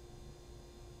is,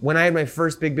 when I had my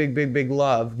first big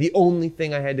love, the only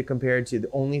thing I had to compare it to, the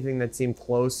only thing that seemed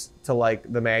close to like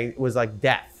was like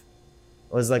death.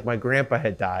 It was like my grandpa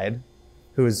had died,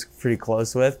 who was pretty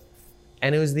close with.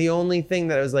 And it was the only thing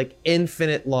that was like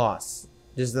infinite loss.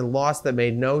 Just a loss that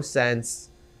made no sense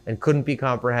and couldn't be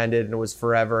comprehended, and it was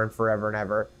forever and forever and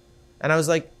ever. And I was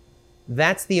like,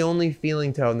 that's the only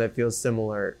feeling tone that feels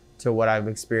similar to what I'm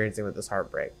experiencing with this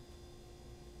heartbreak.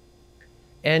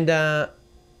 And,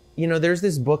 there's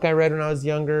this book I read when I was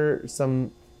younger. I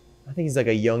think he's like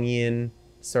a Jungian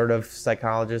sort of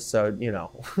psychologist. So, take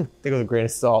it with a grain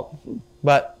of salt.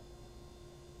 But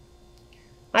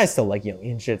I still like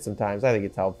Jungian shit sometimes. I think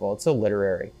it's helpful. It's so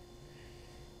literary.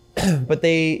 But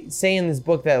they say in this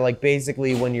book that like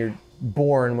basically when you're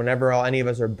born, whenever any of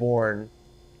us are born,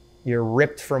 you're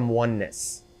ripped from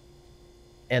oneness.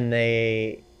 And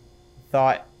they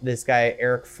thought this guy,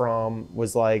 Eric Fromm,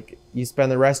 was like, you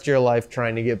spend the rest of your life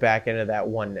trying to get back into that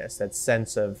oneness, that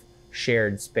sense of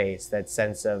shared space, that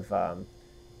sense of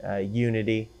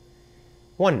unity,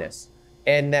 oneness.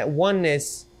 And that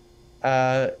oneness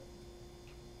can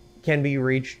be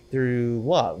reached through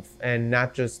love, and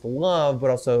not just love,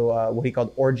 but also what he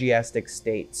called orgiastic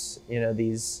states.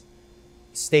 These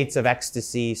states of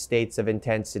ecstasy, states of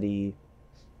intensity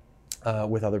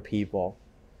with other people,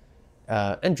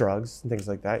 and drugs and things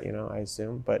like that, I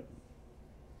assume. But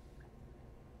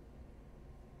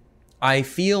I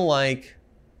feel like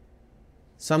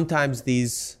sometimes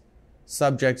these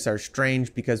subjects are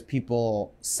strange because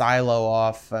people silo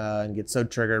off and get so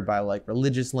triggered by like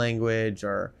religious language,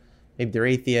 or maybe they're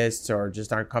atheists or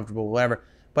just aren't comfortable, whatever.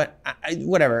 But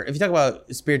whatever, if you talk about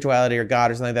spirituality or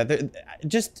God or something like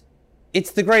that,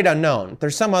 it's the great unknown.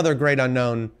 There's some other great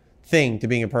unknown thing to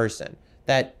being a person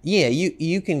that, yeah,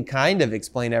 you can kind of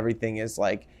explain everything as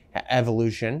like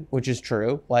evolution, which is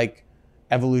true, like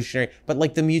evolutionary, but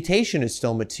like the mutation is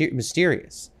still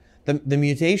mysterious. The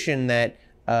mutation that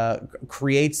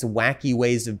creates wacky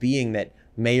ways of being that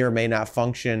may or may not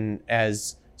function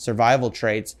as survival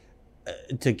traits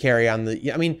to carry on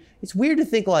I mean, it's weird to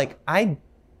think like, I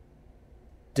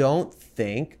don't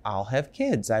think I'll have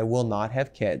kids. I will not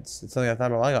have kids. It's something I thought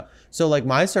about a while ago. So like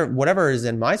whatever is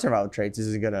in my survival traits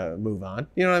is going to move on.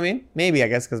 You know what I mean? Maybe, I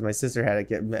guess, because my sister had a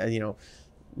kid,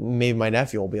 maybe my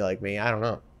nephew will be like me. I don't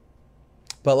know.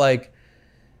 But like,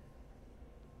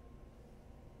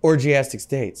 orgiastic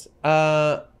states.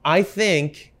 I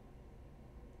think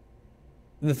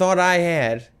the thought I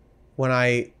had when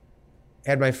I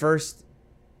had my first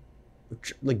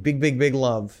like big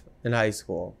love in high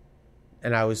school,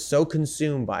 and I was so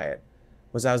consumed by it,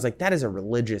 I was like, that is a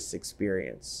religious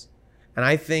experience. And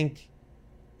I think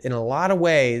in a lot of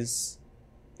ways,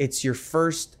 it's your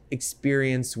first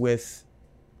experience with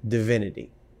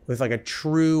divinity, with like a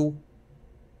true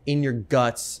in your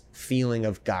guts feeling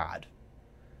of God,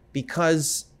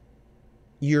 because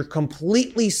you're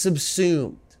completely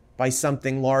subsumed by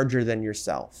something larger than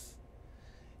yourself.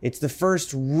 It's the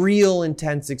first real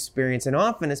intense experience. And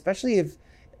often, especially if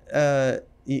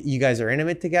you guys are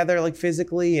intimate together, like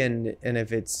physically, and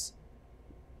if it's,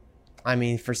 I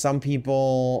mean, for some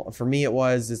people, for me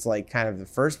it's like kind of the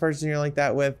first person you're like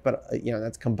that with, but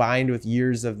that's combined with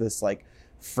years of this like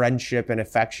friendship and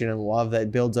affection and love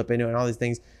that builds up into it and all these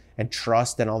things, and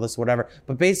trust and all this whatever.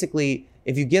 But basically,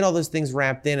 if you get all those things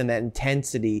wrapped in that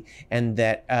intensity, and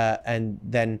that and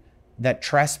then that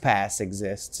trespass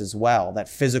exists as well, that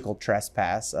physical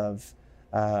trespass of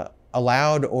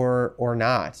allowed or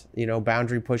not,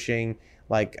 boundary pushing,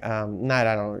 like I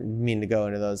don't mean to go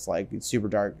into those like super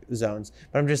dark zones,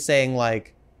 but I'm just saying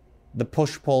like the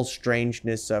push-pull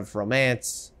strangeness of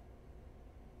romance,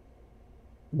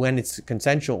 when it's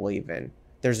consensual, even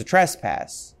there's a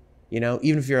trespass, even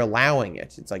if you're allowing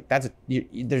it, it's like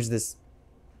there's this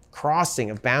crossing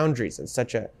of boundaries in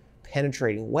such a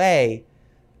penetrating way,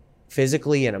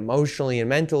 physically and emotionally and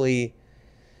mentally.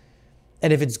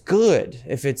 And if it's good,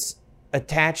 if it's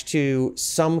attached to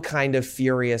some kind of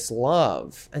furious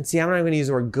love, and see, I'm not going to use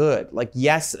the word good, like,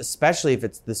 yes, especially if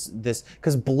it's this,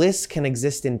 because bliss can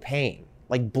exist in pain.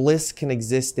 Like bliss can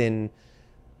exist in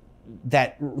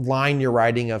that line you're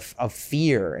writing of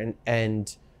fear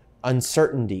and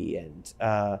uncertainty and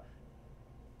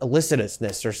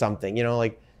illicitousness or something,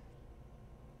 like,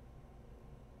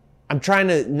 I'm trying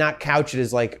to not couch it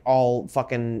as like all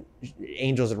fucking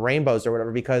angels and rainbows or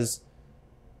whatever, because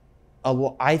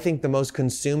I think the most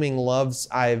consuming loves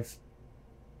I've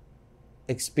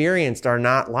experienced are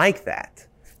not like that.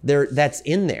 That's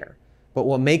in there. But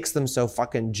what makes them so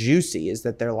fucking juicy is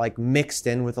that they're like mixed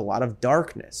in with a lot of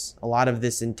darkness, a lot of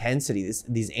this intensity,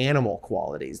 these animal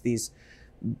qualities, these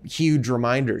huge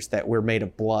reminders that we're made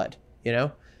of blood,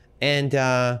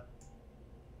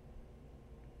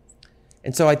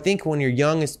 And so I think when you're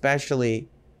young, especially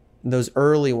those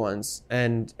early ones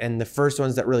and the first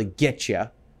ones that really get you,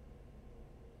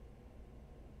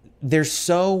 they're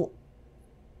so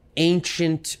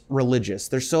ancient religious.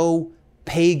 They're so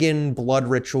pagan blood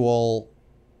ritual,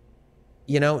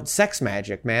 sex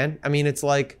magic, man. I mean, it's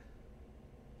like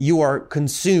you are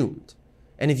consumed.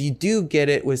 And if you do get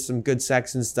it with some good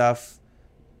sex and stuff,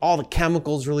 all the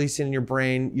chemicals releasing in your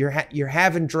brain, you're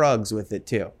having drugs with it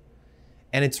too.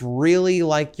 And it's really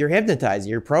like you're hypnotizing,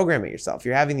 you're programming yourself.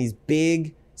 You're having these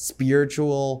big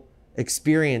spiritual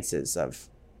experiences of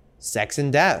sex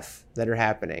and death that are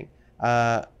happening.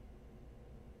 And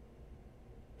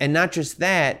not just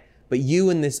that, but you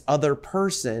and this other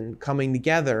person coming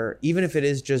together, even if it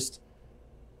is just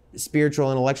spiritual,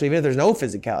 intellectual, even if there's no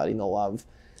physicality in the love,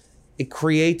 it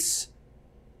creates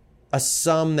a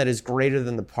sum that is greater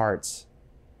than the parts.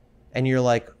 And you're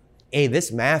like, hey,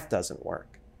 this math doesn't work.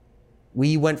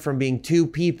 We went from being two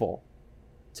people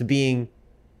to being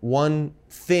one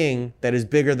thing that is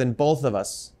bigger than both of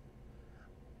us.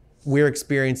 We're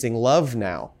experiencing love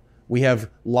now. We have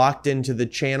locked into the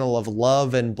channel of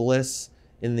love and bliss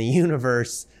in the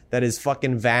universe that is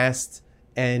fucking vast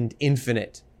and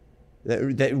infinite.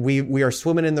 That we are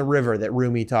swimming in the river that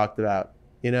Rumi talked about.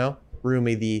 You know,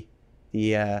 Rumi,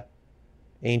 the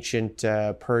ancient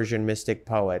Persian mystic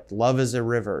poet. Love is a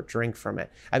river, drink from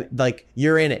it. Like,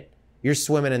 you're in it. You're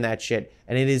swimming in that shit.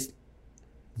 And it is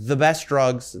the best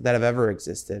drugs that have ever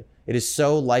existed. It is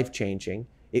so life-changing.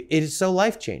 It is so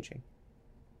life-changing.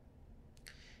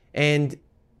 And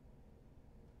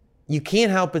you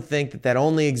can't help but think that that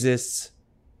only exists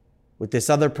with this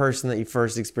other person that you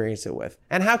first experienced it with.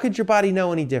 And how could your body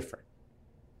know any different?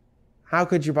 How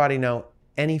could your body know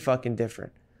any fucking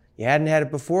different? You hadn't had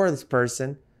it before this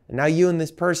person, and now you and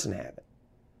this person have it.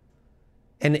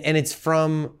 And it's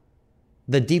from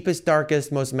the deepest,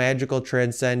 darkest, most magical,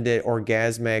 transcendent,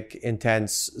 orgasmic,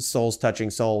 intense, souls touching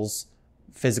souls,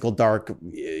 physical dark,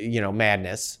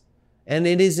 madness. And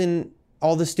it is in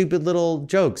all the stupid little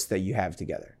jokes that you have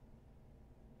together.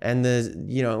 And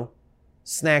the,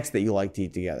 snacks that you like to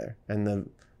eat together. And the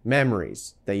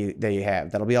memories that you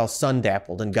have. That'll be all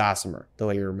sun-dappled and gossamer, the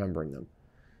way you're remembering them.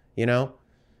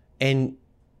 And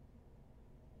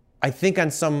I think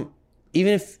on some,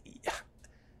 even if,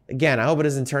 again, I hope it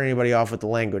doesn't turn anybody off with the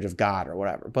language of God or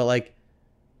whatever. But like,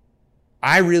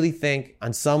 I really think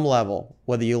on some level,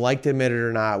 whether you like to admit it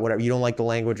or not, whatever, you don't like the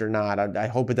language or not, I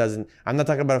hope it doesn't. I'm not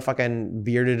talking about a fucking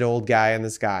bearded old guy in the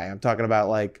sky. I'm talking about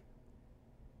like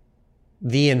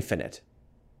the infinite,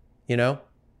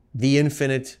 the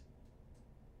infinite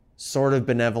sort of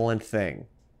benevolent thing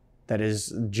that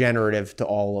is generative to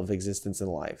all of existence in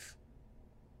life.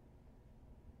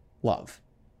 Love.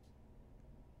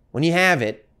 When you have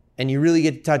it, and you really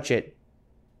get to touch it,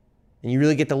 and you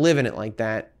really get to live in it like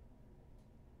that,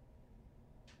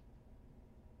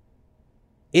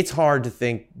 it's hard to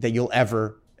think that you'll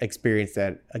ever experience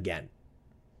that again.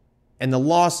 And the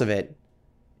loss of it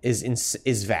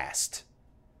is vast.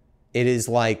 It is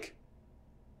like,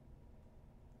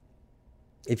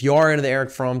 if you are into the Eric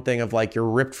Fromm thing of like you're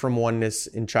ripped from oneness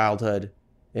in childhood,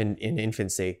 in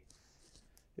infancy,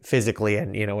 physically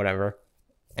and whatever,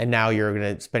 and now you're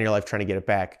going to spend your life trying to get it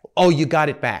back. Oh, you got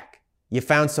it back. You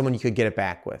found someone you could get it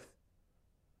back with.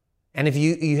 And if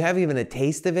you have even a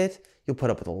taste of it, you'll put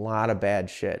up with a lot of bad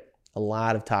shit, a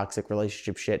lot of toxic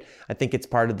relationship shit. I think it's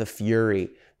part of the fury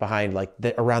behind like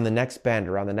around the next bend,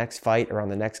 around the next fight, around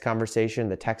the next conversation,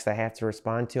 the text I have to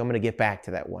respond to. I'm going to get back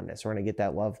to that oneness. We're going to get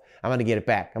that love. I'm going to get it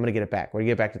back. I'm going to get it back. We're going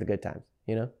to get back to the good times,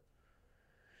 You're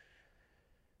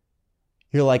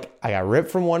like, I got ripped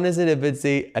from oneness in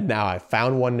infancy, and now I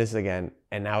found oneness again,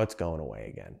 and now it's going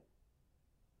away again.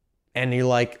 And you're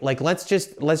like let's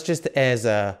just as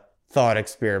a thought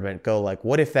experiment go like,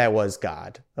 what if that was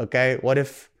God? Okay, what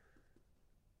if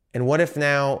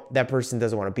now that person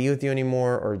doesn't want to be with you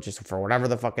anymore, or just for whatever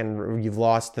the fucking, you've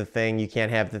lost the thing, you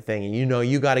can't have the thing, and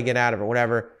you got to get out of it,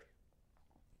 whatever.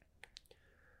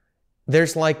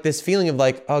 There's like this feeling of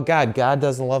like, oh God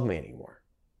doesn't love me anymore.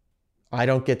 I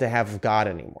don't get to have God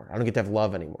anymore. I don't get to have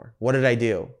love anymore. What did I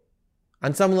do?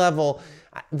 On some level,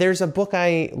 there's a book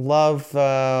I love.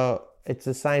 It's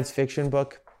a science fiction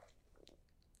book.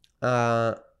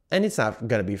 And it's not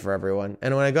going to be for everyone.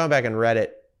 And when I go back and read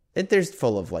it, there's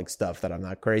full of like stuff that I'm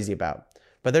not crazy about.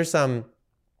 But there's some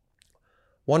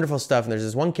wonderful stuff. And there's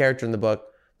this one character in the book,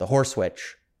 the Horse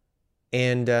Witch.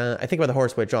 And I think about the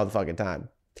Horse Witch all the fucking time.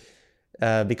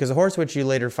 Because a horse witch you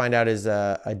later find out is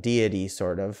a deity,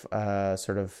 sort of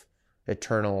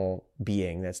eternal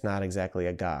being that's not exactly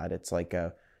a god. It's like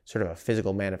a sort of a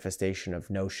physical manifestation of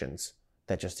notions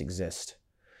that just exist.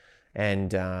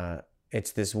 And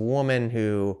it's this woman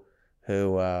who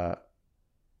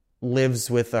lives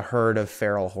with a herd of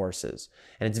feral horses.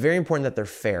 And it's very important that they're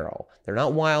feral. They're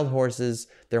not wild horses.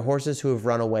 They're horses who have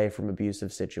run away from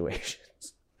abusive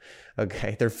situations.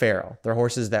 Okay, they're feral. They're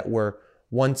horses that were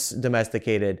once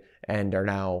domesticated and are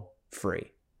now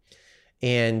free.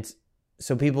 And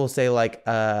so people say like,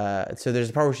 so there's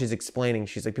a part where she's explaining,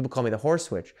 she's like, people call me the horse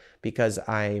witch because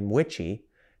I'm witchy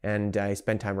and I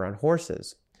spend time around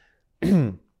horses.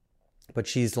 But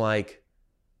she's like,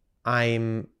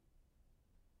 I'm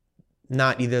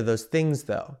not either of those things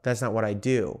though. That's not what I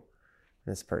do.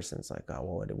 And this person's like, oh,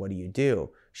 well, what do you do?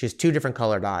 She has two different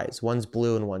colored eyes. One's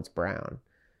blue and one's brown.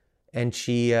 And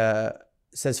she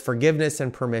says forgiveness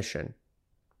and permission.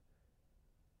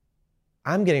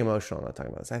 I'm getting emotional not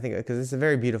talking about this. I think because it's a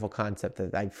very beautiful concept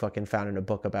that I fucking found in a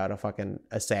book about a fucking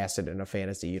assassin in a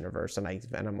fantasy universe. And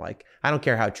I'm like, I don't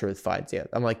care how truth finds you.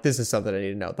 I'm like, this is something I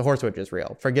need to know. The horse witch is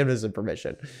real. Forgiveness and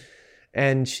permission.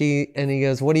 And he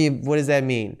goes, what does that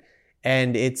mean?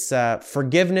 And it's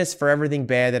forgiveness for everything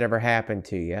bad that ever happened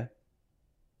to you,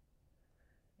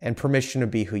 and permission to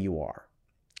be who you are.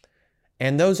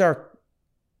 And those are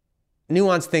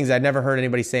nuanced things. I'd never heard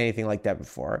anybody say anything like that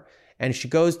before. And she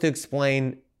goes to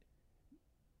explain,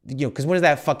 because what does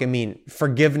that fucking mean?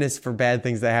 Forgiveness for bad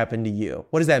things that happened to you.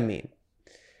 What does that mean?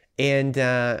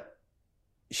 And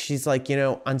she's like,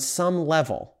 on some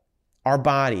level, our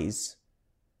bodies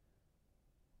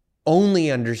only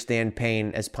understand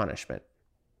pain as punishment.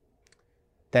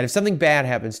 That if something bad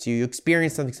happens to you, you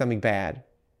experience something bad,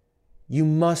 you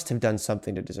must have done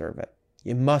something to deserve it.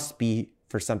 It must be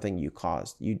for something you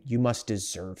caused. You must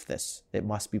deserve this. It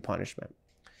must be punishment.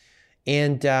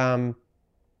 And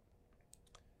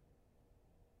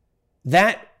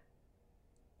that,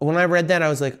 when I read that, I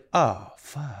was like, oh,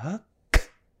 fuck.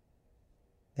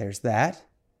 There's that.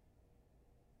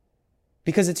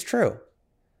 Because it's true.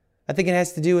 I think it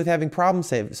has to do with having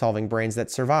problem-solving brains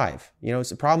that survive.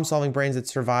 It's problem-solving brains that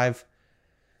survive.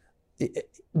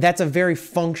 That's a very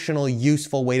functional,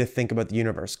 useful way to think about the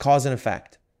universe. Cause and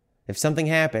effect. If something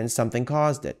happens, something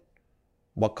caused it.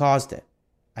 What caused it?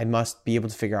 I must be able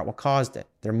to figure out what caused it.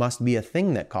 There must be a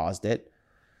thing that caused it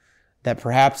that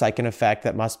perhaps I can affect,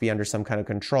 that must be under some kind of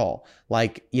control.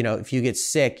 Like, if you get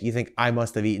sick, you think, I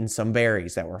must have eaten some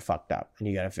berries that were fucked up, and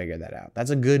you got to figure that out.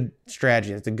 That's a good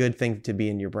strategy. That's a good thing to be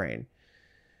in your brain.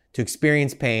 To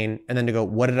experience pain, and then to go,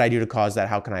 what did I do to cause that?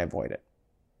 How can I avoid it?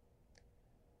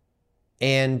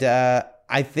 And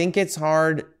I think it's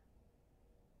hard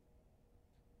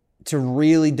to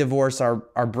really divorce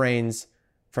our brains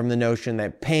from the notion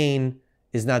that pain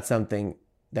is not something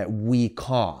that we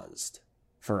caused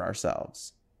for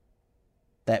ourselves.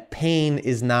 That pain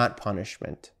is not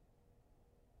punishment.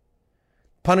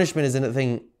 Punishment isn't a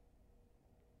thing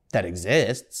that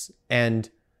exists, and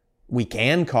we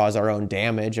can cause our own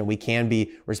damage, and we can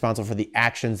be responsible for the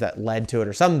actions that led to it,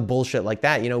 or some bullshit like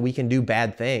that. We can do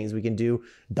bad things, we can do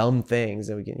dumb things,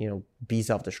 and we can, be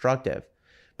self-destructive.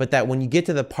 But that when you get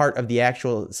to the part of the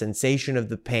actual sensation of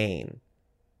the pain,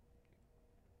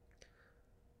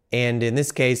 and in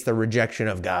this case, the rejection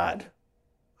of God,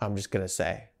 I'm just going to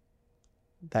say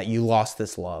that you lost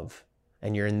this love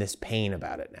and you're in this pain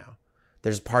about it now.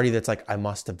 There's a party that's like, I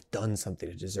must have done something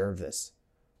to deserve this.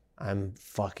 I'm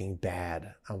fucking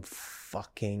bad. I'm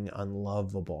fucking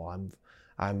unlovable.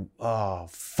 Oh,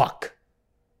 fuck.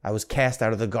 I was cast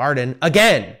out of the garden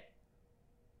again.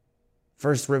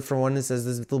 First ripped from one that says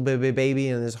this little baby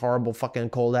in this horrible fucking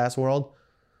cold ass world.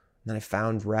 And then I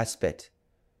found respite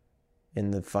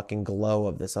in the fucking glow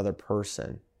of this other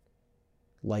person,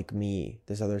 like me,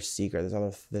 this other seeker,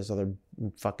 this other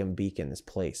fucking beacon, this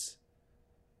place.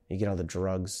 You get all the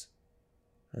drugs,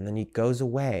 and then it goes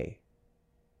away,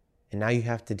 and now you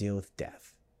have to deal with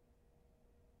death.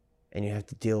 And you have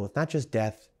to deal with not just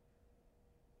death,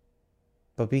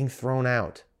 but being thrown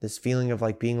out. This feeling of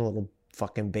like being a little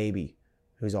fucking baby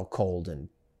who's all cold and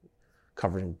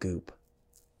covered in goop.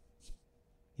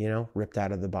 Ripped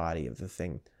out of the body of the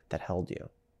thing that held you,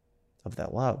 of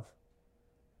that love.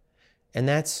 And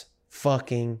that's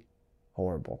fucking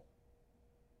horrible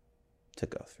to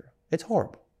go through. It's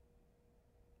horrible.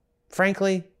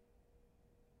 Frankly,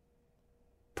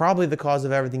 probably the cause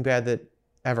of everything bad that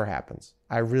ever happens.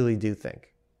 I really do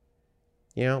think.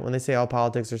 When they say all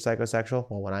politics are psychosexual,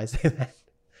 well, when I say that,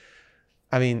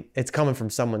 I mean, it's coming from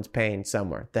someone's pain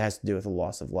somewhere that has to do with a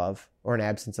loss of love or an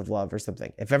absence of love or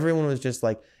something. If everyone was just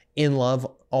like in love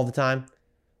all the time,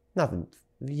 nothing,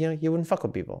 you wouldn't fuck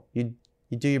with people. You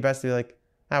do your best to be like,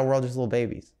 we're all just little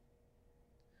babies.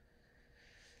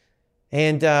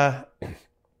 And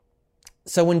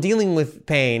so when dealing with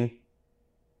pain,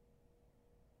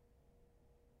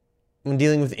 when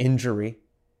dealing with injury,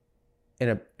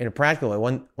 in a practical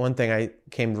way, one thing I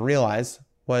came to realize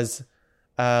was,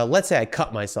 let's say I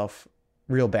cut myself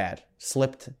real bad,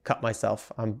 slipped, cut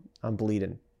myself, I'm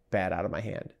bleeding bad out of my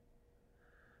hand,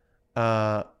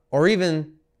 or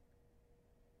even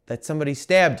that somebody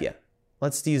stabbed you.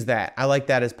 Let's use that. I like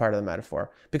that as part of the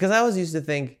metaphor, because I always used to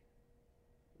think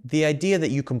the idea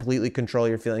that you completely control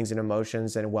your feelings and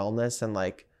emotions and wellness, and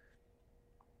like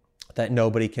that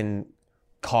nobody can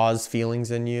cause feelings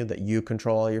in you, that you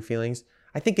control all your feelings,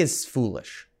 I think is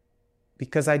foolish.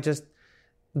 Because I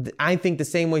think the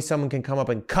same way someone can come up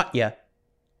and cut you,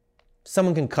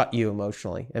 someone can cut you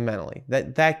emotionally and mentally.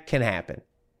 That can happen.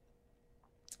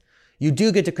 You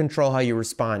do get to control how you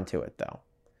respond to it, though.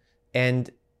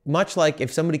 And much like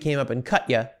if somebody came up and cut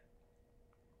you,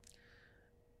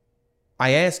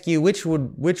 I ask you which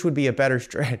would be a better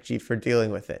strategy for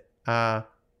dealing with it. Run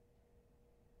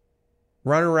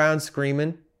around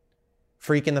screaming,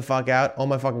 freaking the fuck out. Oh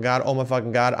my fucking God,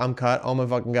 I'm cut. Oh my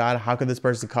fucking God, how could this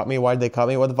person cut me? Why did they cut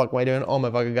me? What the fuck am I doing? Oh my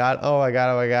fucking God, oh my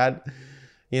God.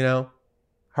 You know,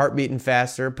 heart beating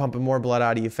faster, pumping more blood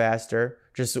out of you faster,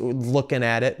 just looking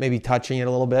at it, maybe touching it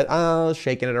a little bit,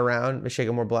 shaking it around,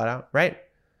 shaking more blood out, right?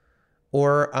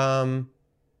 Or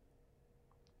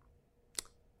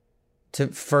to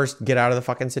first get out of the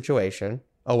fucking situation,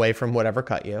 away from whatever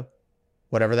cut you,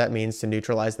 whatever that means to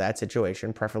neutralize that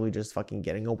situation, preferably just fucking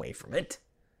getting away from it.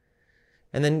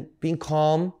 And then being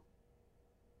calm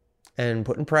and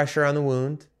putting pressure on the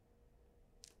wound,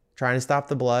 trying to stop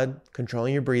the blood,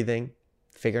 controlling your breathing,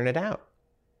 figuring it out.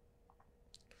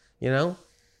 You know,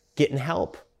 getting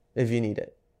help if you need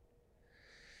it.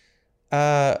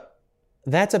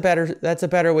 That's a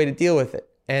better way to deal with it.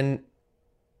 And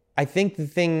I think the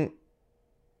thing,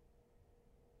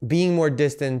 being more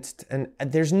distant, and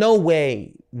there's no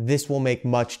way this will make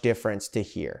much difference to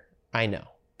here. I know,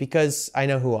 because I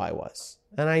know who I was.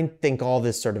 And I think all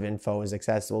this sort of info is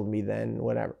accessible to me then,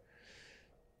 whatever.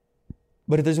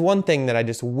 But if there's one thing that I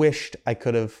just wished I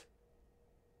could have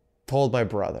told my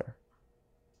brother,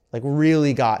 like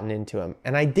really gotten into him,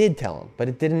 and I did tell him, but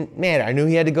it didn't matter. I knew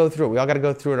he had to go through it. We all got to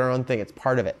go through it our own thing. It's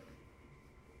part of it.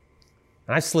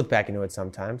 And I slip back into it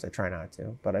sometimes. I try not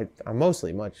to, but I'm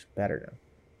mostly much better now.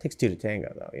 It takes two to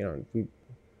tango, though. You know, you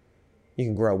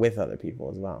can grow with other people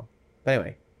as well. But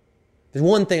anyway, there's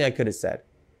one thing I could have said.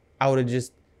 I would have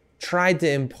just tried to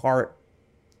impart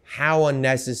how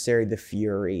unnecessary the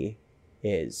fury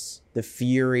is. The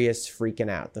furious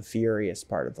freaking out. The furious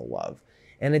part of the love.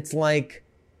 And it's like,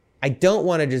 I don't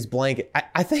want to just blanket.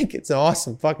 I think it's an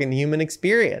awesome fucking human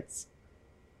experience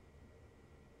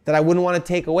that I wouldn't want to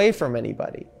take away from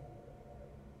anybody.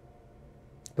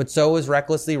 But so is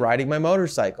recklessly riding my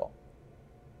motorcycle.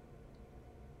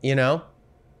 You know?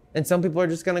 And some people are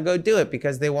just going to go do it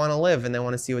because they want to live and they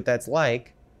want to see what that's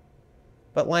like.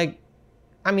 But like,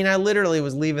 I mean, I literally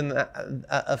was leaving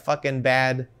a fucking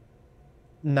bad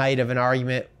night of an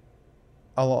argument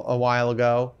a while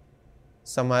ago.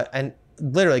 And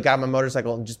literally got on my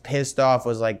motorcycle and just pissed off,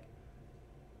 was like,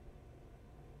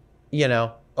 you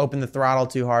know, opened the throttle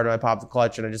too hard and I popped the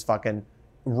clutch and I just fucking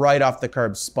right off the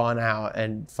curb spun out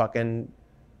and fucking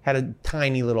had a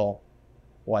tiny little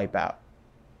wipeout.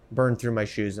 Burned through my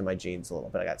shoes and my jeans a little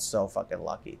bit. I got so fucking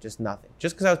lucky. Just nothing.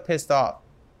 Just because I was pissed off.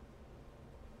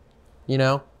 You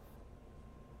know?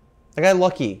 I got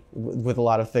lucky with a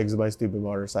lot of things with my stupid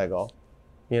motorcycle.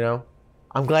 You know?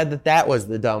 I'm glad that was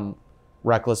the dumb,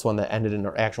 reckless one that ended in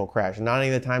an actual crash. And not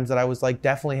any of the times that I was like,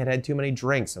 definitely had too many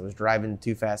drinks. I was driving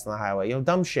too fast on the highway. You know,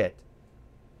 dumb shit.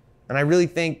 And I really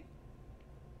think,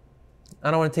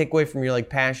 I don't want to take away from your like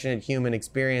passionate human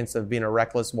experience of being a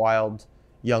reckless, wild,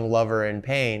 young lover in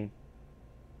pain.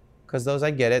 Because those,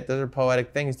 I get it. Those are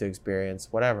poetic things to experience,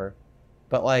 whatever.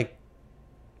 But like,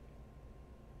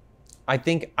 I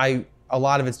think a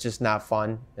lot of it's just not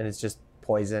fun. And it's just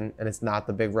poison. And it's not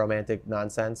the big romantic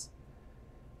nonsense.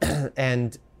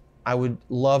 And I would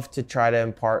love to try to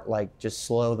impart, like, just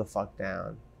slow the fuck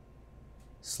down.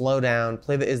 Slow down.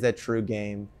 Play the Is That True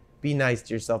game. Be nice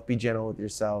to yourself. Be gentle with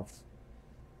yourself.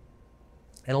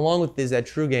 And along with the Is That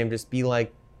True game, just be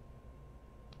like,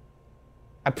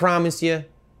 I promise you,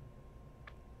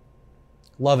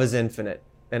 love is infinite.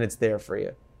 And it's there for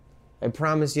you. I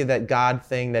promise you that God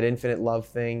thing, that infinite love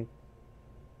thing,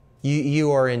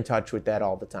 you are in touch with that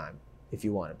all the time. If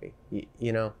you want to be.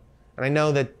 You know? And I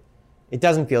know that it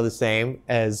doesn't feel the same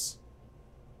as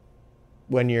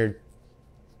when you're,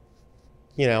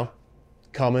 you know,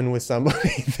 coming with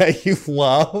somebody that you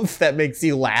love, that makes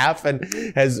you laugh and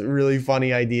has really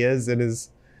funny ideas and is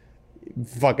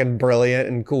fucking brilliant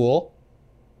and cool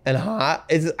and hot.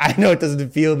 I know it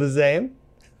doesn't feel the same.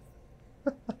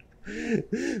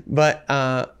 But,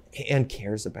 and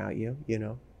cares about you, you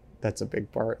know. That's a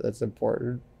big part. That's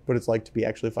important. What it's like to be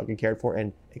actually fucking cared for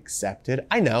and accepted.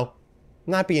 I know.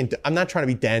 I'm not trying to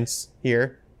be dense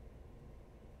here.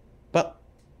 But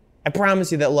I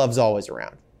promise you that love's always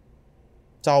around.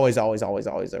 It's always, always, always,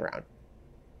 always around.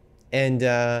 And,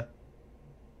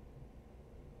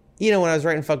 you know, when I was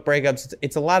writing Fuck Breakups,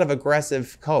 it's a lot of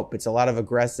aggressive cope. It's a lot of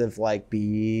aggressive, like,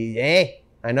 hey,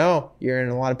 I know, you're in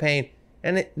a lot of pain.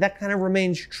 And that kind of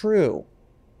remains true.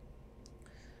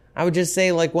 I would just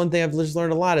say, like, one thing I've just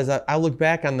learned a lot is I look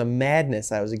back on the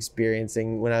madness I was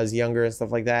experiencing when I was younger and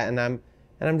stuff like that, and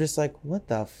I'm just like, what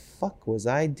the fuck was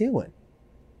I doing?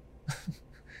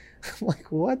 I'm like,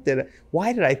 why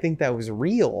did I think that was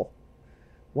real?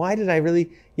 Why did I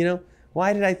really,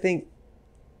 why did I think,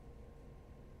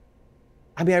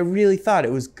 I really thought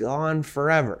it was gone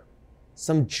forever.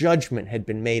 Some judgment had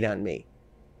been made on me.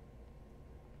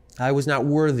 I was not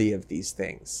worthy of these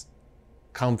things.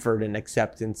 Comfort and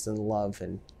acceptance and love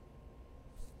and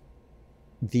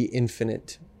the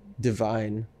infinite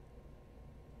divine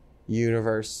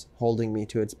universe holding me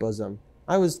to its bosom.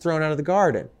 I was thrown out of the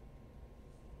garden.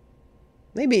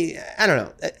 Maybe, I don't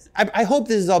know. I hope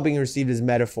this is all being received as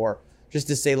metaphor, just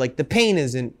to say, like, the pain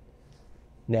isn't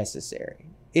necessary.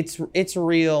 It's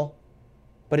real,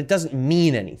 but it doesn't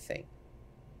mean anything.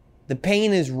 The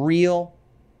pain is real,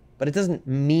 but it doesn't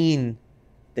mean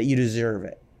that you deserve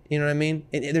it. You know what I mean?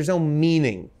 There's no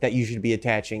meaning that you should be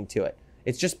attaching to it.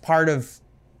 It's just part of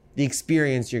the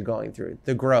experience you're going through,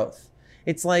 the growth.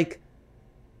 It's like,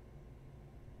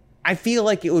 I feel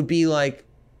like it would be like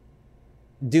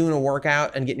doing a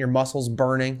workout and getting your muscles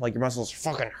burning, like your muscles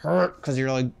fucking hurt because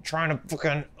you're like trying to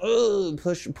fucking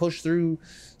push through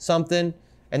something,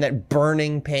 and that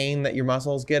burning pain that your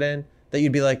muscles get in, that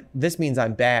you'd be like, this means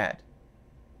I'm bad.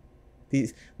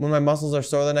 When my muscles are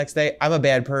sore the next day, I'm a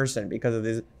bad person because of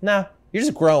this. No, you're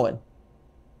just growing.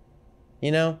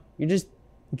 You're just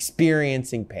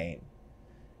experiencing pain.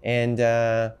 And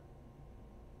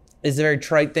it's a very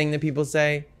trite thing that people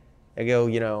say. They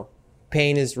go,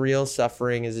 pain is real,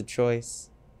 suffering is a choice.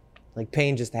 Like,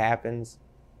 pain just happens.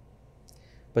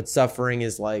 But suffering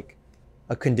is like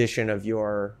a condition of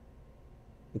your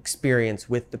experience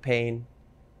with the pain,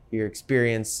 your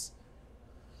experience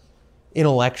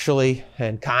intellectually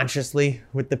and consciously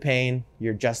with the pain,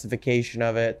 your justification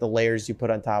of it, the layers you put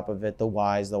on top of it, the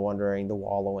whys, the wondering, the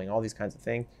wallowing, all these kinds of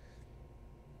things.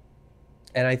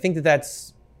 And I think that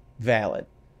that's valid.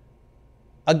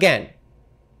 Again,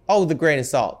 the grain of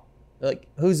salt. Like,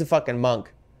 who's a fucking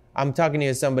monk? I'm talking to you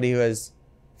as somebody who has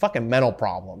fucking mental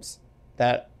problems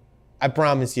that I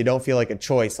promise you don't feel like a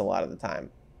choice a lot of the time.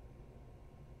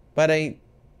 But I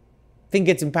think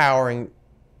it's empowering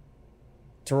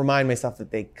to remind myself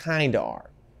that they kind of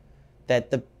are.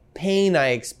 That the pain I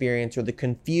experience or the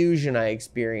confusion I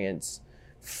experience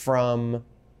from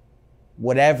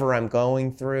whatever I'm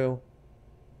going through,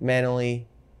 mentally,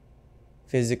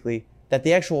 physically, that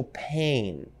the actual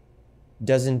pain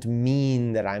doesn't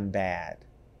mean that I'm bad.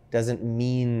 Doesn't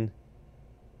mean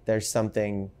there's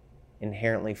something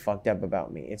inherently fucked up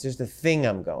about me. It's just a thing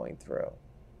I'm going through.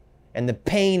 And the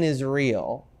pain is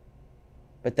real,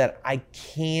 but that I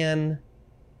can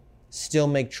still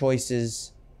make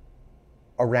choices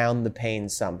around the pain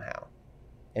somehow.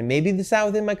 And maybe that's not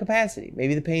within my capacity.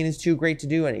 Maybe the pain is too great to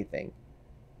do anything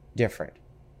different.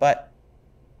 But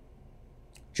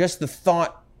just the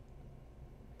thought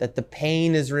that the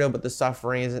pain is real, but the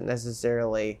suffering isn't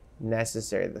necessarily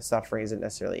necessary. The suffering isn't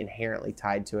necessarily inherently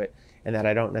tied to it, and that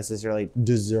I don't necessarily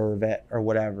deserve it or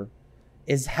whatever,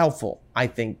 is helpful, I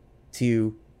think,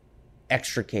 to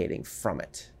extricating from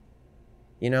it.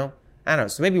 I don't know.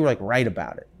 So maybe we're like, write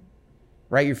about it.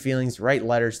 Write your feelings, write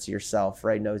letters to yourself,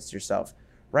 write notes to yourself.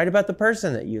 Write about the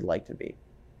person that you'd like to be.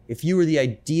 If you were the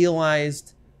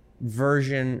idealized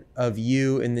version of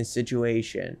you in this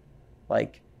situation,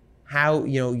 like how,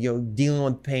 dealing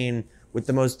with pain with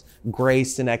the most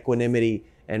grace and equanimity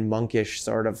and monkish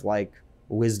sort of like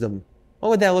wisdom, what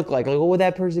would that look like? Like, what would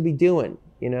that person be doing,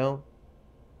 And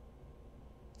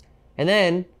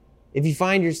then if you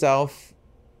find yourself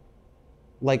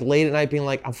like late at night being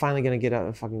like, I'm finally going to get up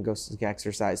and fucking go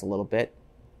exercise a little bit,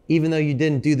 even though you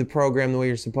didn't do the program the way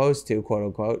you're supposed to, quote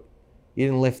unquote, you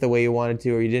didn't lift the way you wanted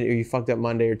to, or you fucked up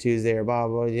Monday or Tuesday or blah,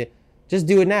 blah, blah. Just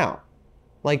do it now.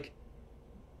 Like,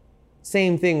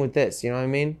 same thing with this, you know what I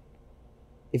mean?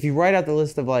 If you write out the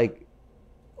list of like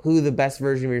who the best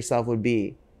version of yourself would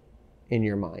be in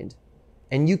your mind,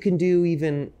 and you can do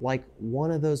even like one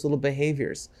of those little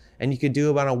behaviors, and you could do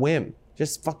it on a whim,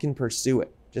 just fucking pursue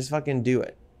it. Just fucking do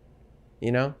it.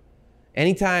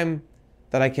 Anytime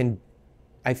that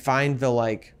I find the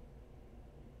like,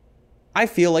 I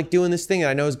feel like doing this thing that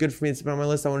I know is good for me, it's been on my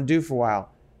list I want to do for a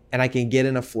while, and I can get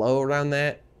in a flow around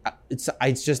that,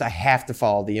 it's just I have to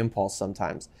follow the impulse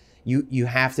sometimes. You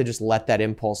have to just let that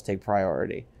impulse take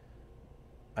priority,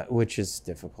 which is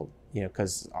difficult,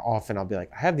 because often I'll be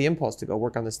like, I have the impulse to go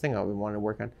work on this thing I've been wanting to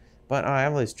work on, but I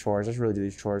have all these chores. I should really do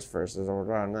these chores first. And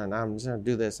I'm just going to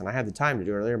do this. And I had the time to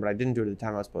do it earlier, but I didn't do it at the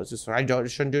time I was supposed to. So I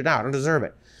shouldn't do it now. I don't deserve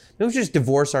it. Maybe we should just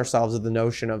divorce ourselves of the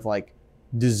notion of like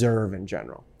deserve in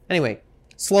general. Anyway,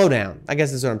 slow down. I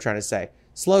guess that's what I'm trying to say.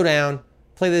 Slow down.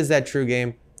 Play this that true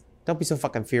game. Don't be so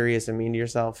fucking furious and mean to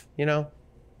yourself, And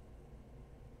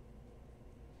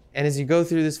as you go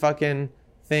through this fucking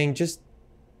thing, just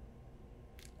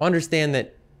understand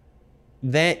that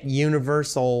that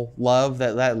universal love,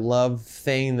 that love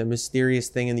thing, the mysterious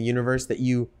thing in the universe that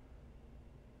you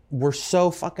were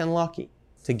so fucking lucky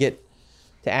to get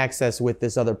to access with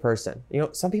this other person. You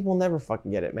know, some people never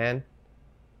fucking get it, man.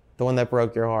 The one that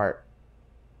broke your heart.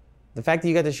 The fact that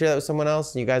you got to share that with someone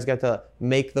else and you guys got to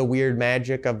make the weird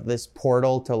magic of this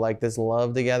portal to like this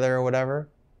love together or whatever.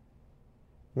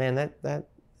 Man, that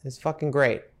is fucking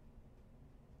great.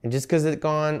 And just because it's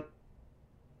gone,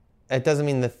 that doesn't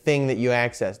mean the thing that you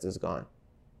accessed is gone.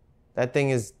 That thing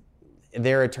is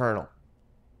there eternal.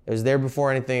 It was there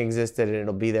before anything existed and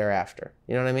it'll be there after.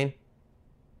 You know what I mean?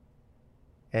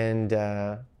 And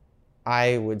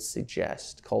I would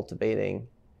suggest cultivating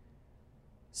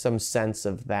some sense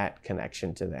of that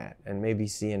connection to that and maybe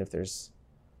seeing if there's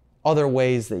other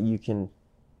ways that you can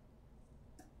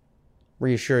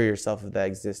reassure yourself of that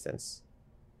existence.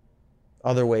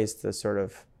 Other ways to sort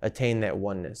of attain that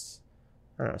oneness.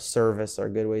 I don't know, service are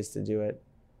good ways to do it.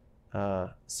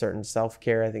 Certain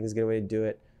self-care, I think, is a good way to do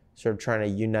it. Sort of trying to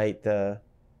unite the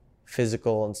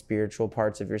physical and spiritual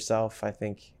parts of yourself, I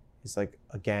think, is like,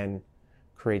 again,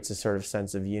 creates a sort of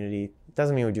sense of unity. It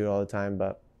doesn't mean we do it all the time,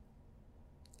 but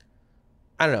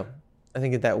I don't know. I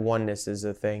think that oneness is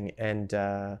a thing. And,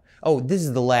 this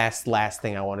is the last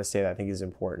thing I want to say that I think is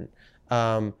important.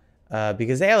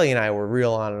 Because Allie and I were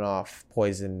real on and off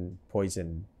poison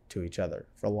to each other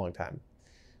for a long time.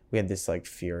 We had this like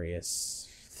furious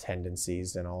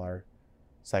tendencies and all our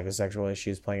psychosexual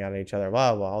issues playing out on each other,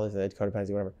 blah, blah, all this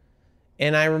codependency, whatever.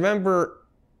 And I remember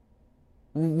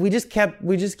we just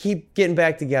keep getting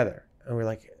back together. And we're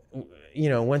like, you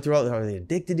know, went through all, are they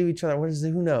addicted to each other? What is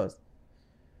it? Who knows?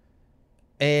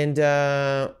 And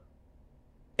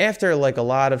after like a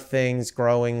lot of things,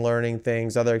 growing, learning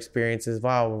things, other experiences,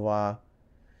 blah, blah,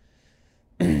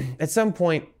 blah. At some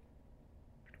point,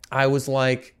 I was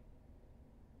like,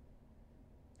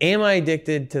 am I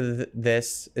addicted to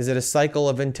this? Is it a cycle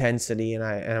of intensity? And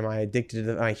am I addicted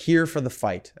to am I here for the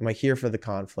fight? Am I here for the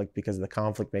conflict? Because the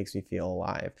conflict makes me feel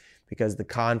alive. Because the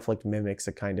conflict mimics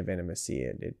a kind of intimacy.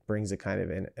 It brings a kind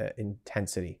of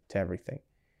intensity to everything.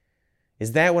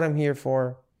 Is that what I'm here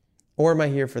for? Or am I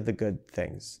here for the good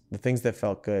things? The things that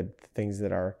felt good, the things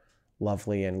that are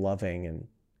lovely and loving and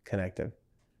connective.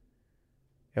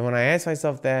 And when I asked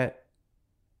myself that,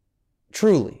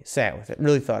 truly sat with it,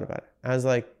 really thought about it. I was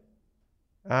like,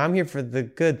 I'm here for the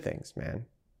good things, man.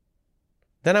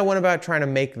 Then I went about trying to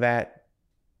make that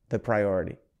the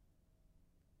priority.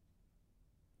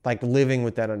 Like living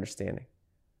with that understanding.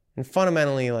 And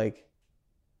fundamentally, like,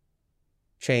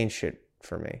 change shit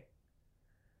for me.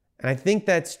 And I think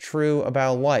that's true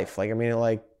about life. Like, I mean, it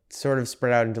like sort of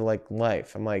spread out into like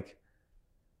life. I'm like,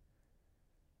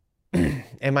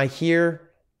 am I here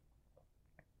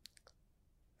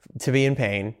to be in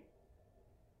pain?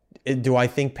 Do I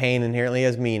think pain inherently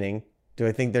has meaning? Do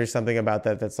I think there's something about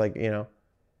that that's like, you know,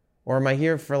 or am I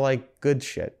here for like good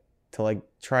shit? To like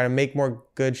try to make more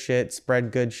good shit,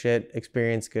 spread good shit,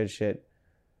 experience good shit.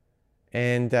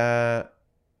 And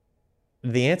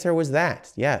the answer was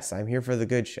that. Yes, I'm here for the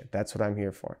good shit. That's what I'm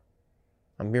here for.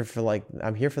 I'm here for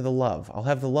the love. I'll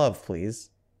have the love,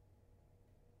 please.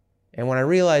 And when I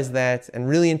realized that and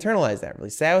really internalized that,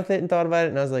 really sat with it and thought about it,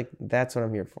 and I was like, that's what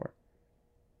I'm here for.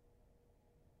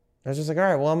 I was just like, all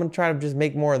right, well, I'm going to try to just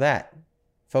make more of that.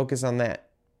 Focus on that.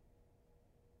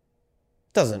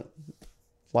 Doesn't,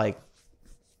 like,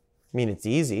 mean it's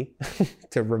easy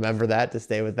to remember that, to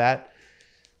stay with that.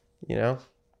 You know?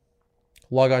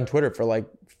 Log on Twitter for, like,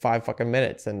 5 fucking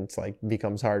minutes, and it's, like,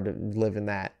 becomes hard to live in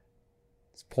that.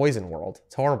 It's poison world.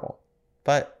 It's horrible.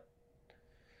 But,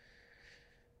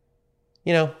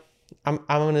 you know, I'm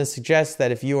going to suggest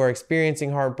that if you are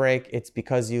experiencing heartbreak, it's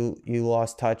because you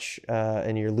lost touch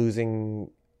and you're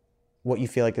losing what you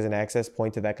feel like is an access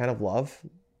point to that kind of love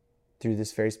through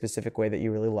this very specific way that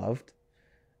you really loved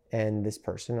and this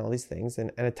person, all these things,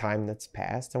 and a time that's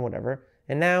passed and whatever.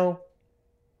 And now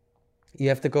you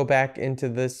have to go back into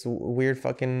this weird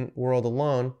fucking world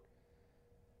alone.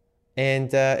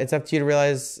 And it's up to you to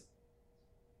realize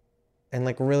and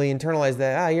like really internalize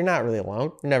that, you're not really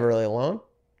alone. You're never really alone.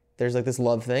 There's like this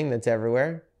love thing that's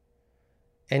everywhere.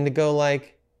 And to go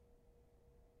like,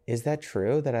 is that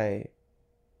true that I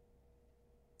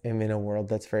am in a world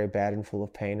that's very bad and full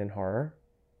of pain and horror?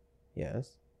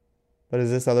 Yes. But is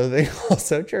this other thing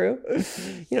also true?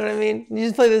 You know what I mean? You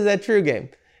just play that true game.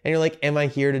 And you're like, am I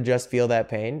here to just feel that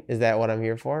pain? Is that what I'm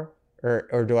here for?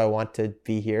 Or do I want to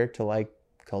be here to like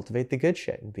cultivate the good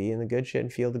shit and be in the good shit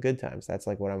and feel the good times? That's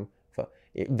like what I'm...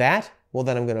 well,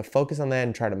 then I'm going to focus on that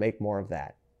and try to make more of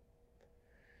that.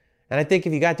 And I think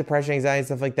if you got depression, anxiety,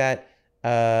 stuff like that,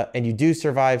 and you do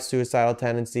survive suicidal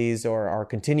tendencies or are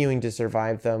continuing to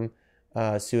survive them,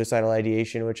 suicidal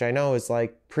ideation, which I know is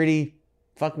like pretty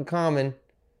fucking common,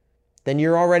 then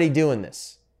you're already doing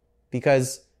this.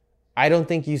 Because I don't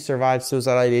think you survive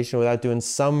suicidal ideation without doing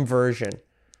some version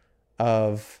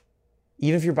of,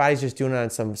 even if your body's just doing it on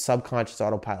some subconscious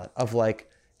autopilot, of like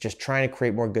just trying to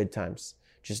create more good times.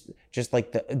 Just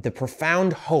like the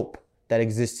profound hope that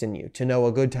exists in you to know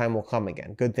a good time will come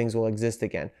again. Good things will exist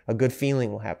again. A good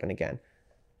feeling will happen again.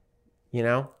 You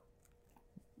know?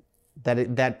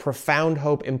 That profound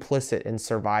hope implicit in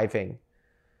surviving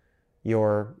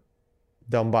your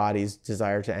dumb body's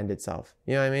desire to end itself.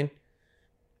 You know what I mean?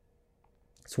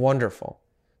 It's wonderful.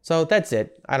 So that's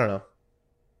it. I don't know.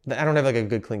 I don't have like a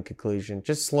good clean conclusion.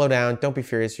 Just slow down. Don't be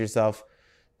furious with yourself.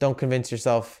 Don't convince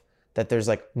yourself that there's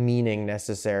like meaning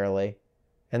necessarily.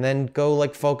 And then go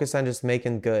like focus on just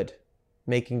making good,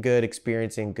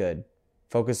 experiencing good.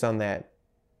 Focus on that.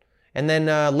 And then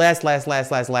last thing. This is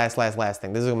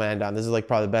what I'm gonna end on. This is like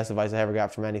probably the best advice I ever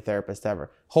got from any therapist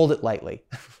ever. Hold it lightly.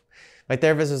 My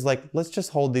therapist is like, let's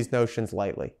just hold these notions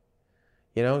lightly.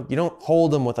 You know, you don't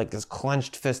hold them with like this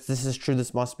clenched fist. This is true.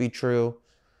 This must be true.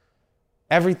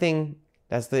 Everything,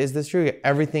 is this true?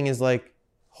 Everything is like,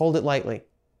 hold it lightly.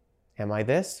 Am I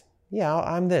this? Yeah,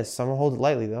 I'm this. I'm going to hold it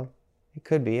lightly though. It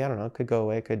could be. I don't know. It could go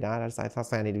away. It could not. It's not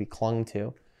something I need to be clung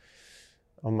to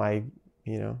on my,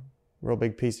 real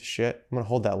big piece of shit. I'm going to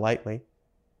hold that lightly.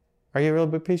 Are you a real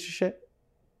big piece of shit?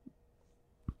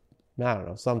 I don't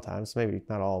know. Sometimes. Maybe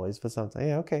not always, but sometimes.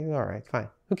 Yeah, okay. All right. Fine.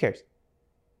 Who cares?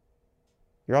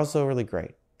 You're also really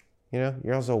great.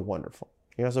 You're also wonderful.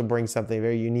 You also bring something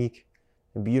very unique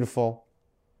and beautiful.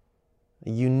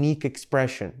 A unique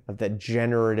expression of that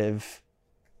generative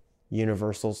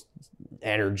universal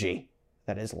energy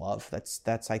that is love.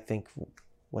 That's I think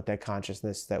what that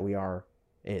consciousness that we are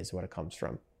is, what it comes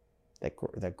from.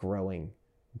 That growing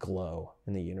glow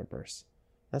in the universe.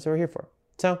 That's what we're here for.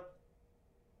 So,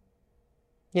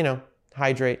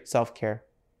 hydrate, self-care.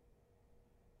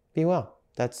 Be well.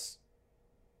 That's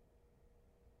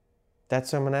where I'm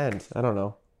going to end. I don't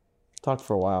know. Talked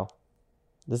for a while.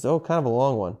 This is kind of a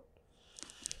long one.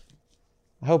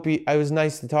 I hope it was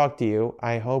nice to talk to you.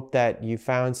 I hope that you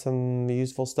found some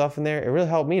useful stuff in there. It really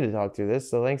helped me to talk through this,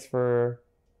 so thanks for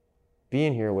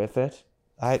being here with it.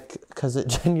 Because it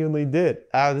genuinely did.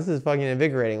 This is fucking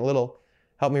invigorating.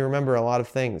 Helped me remember a lot of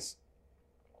things.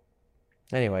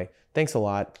 Anyway, thanks a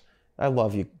lot. I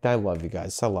love you. I love you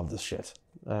guys. I love this shit.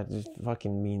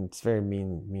 It's very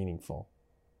meaningful.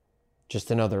 Just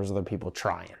to know there's other people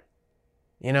trying.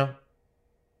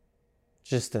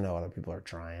 Just to know other people are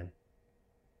trying.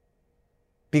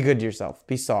 Be good to yourself.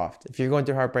 Be soft. If you're going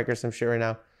through heartbreak or some shit right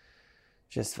now,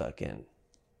 just fucking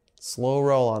slow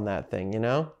roll on that thing,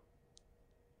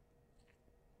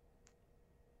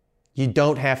 You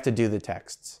don't have to do the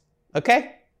texts.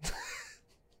 Okay?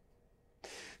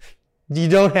 You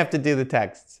don't have to do the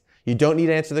texts. You don't need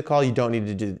to answer the call. You don't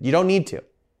need to.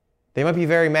 They might be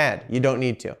very mad. You don't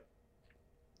need to.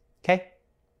 Okay?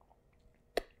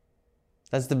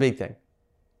 That's the big thing.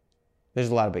 There's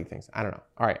a lot of big things. I don't know.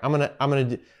 All right, I'm gonna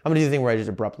do the thing where I just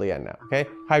abruptly end now. Okay?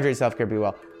 Hydrate, self-care, be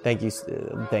well. Thank you.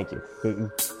 Thank you.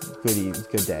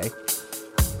 Good day.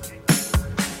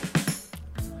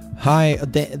 Hi.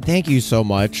 Thank you so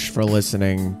much for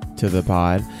listening to the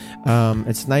pod.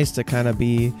 It's nice to kind of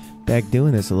be back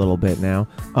doing this a little bit now.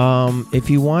 If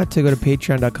you want to go to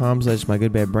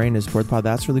patreon.com/mygoodbadbrain and support the pod,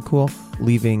 that's really cool.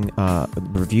 Leaving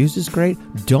reviews is great.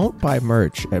 Don't buy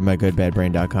merch at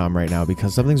mygoodbadbrain.com right now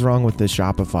because something's wrong with the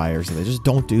Shopify or something. Just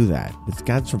don't do that.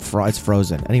 It's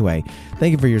frozen. Anyway,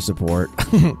 thank you for your support.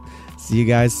 See you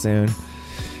guys soon.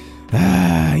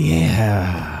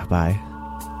 Yeah. Bye.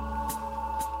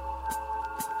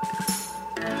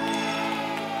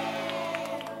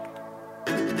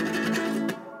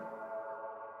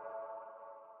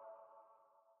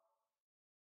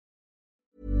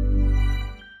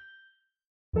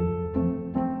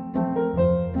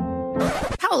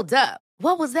 Hold up.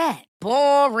 What was that?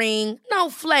 Boring. No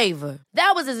flavor.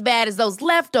 That was as bad as those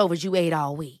leftovers you ate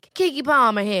all week. Keke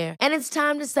Palmer here, and it's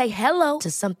time to say hello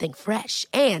to something fresh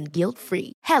and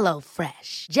guilt-free. Hello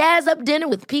Fresh. Jazz up dinner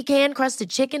with pecan-crusted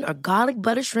chicken or garlic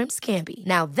butter shrimp scampi.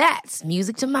 Now that's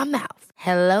music to my mouth.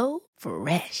 Hello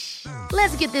Fresh.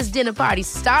 Let's get this dinner party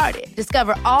started.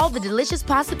 Discover all the delicious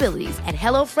possibilities at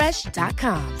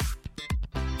HelloFresh.com.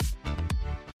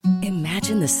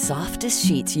 Imagine the softest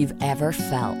sheets you've ever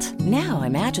felt. Now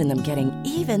imagine them getting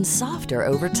even softer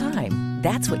over time.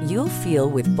 That's what you'll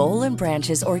feel with Boll &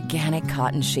 Branch's organic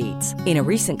cotton sheets. In a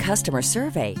recent customer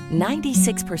survey,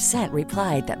 96%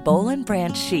 replied that Boll &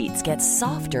 Branch sheets get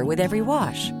softer with every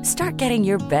wash. Start getting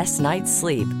your best night's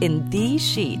sleep in these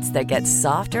sheets that get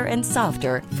softer and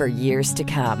softer for years to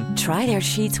come. Try their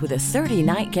sheets with a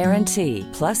 30-night guarantee.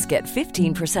 Plus, get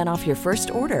 15% off your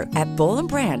first order at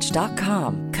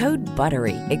bollandbranch.com. Code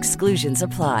BUTTERY. Exclusions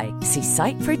apply. See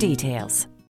site for details.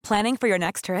 Planning for your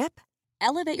next trip?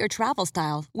 Elevate your travel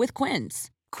style with Quince.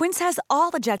 Quince has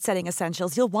all the jet-setting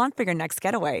essentials you'll want for your next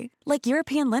getaway, like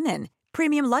European linen,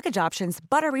 premium luggage options,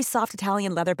 buttery soft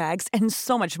Italian leather bags, and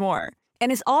so much more.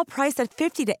 And is all priced at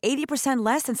 50 to 80%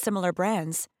 less than similar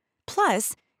brands.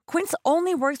 Plus, Quince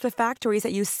only works with factories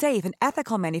that use safe and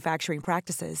ethical manufacturing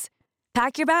practices.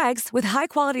 Pack your bags with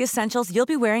high-quality essentials you'll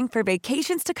be wearing for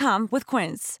vacations to come with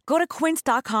Quince. Go to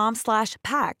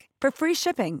quince.com/pack for free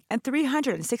shipping and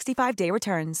 365-day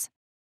returns.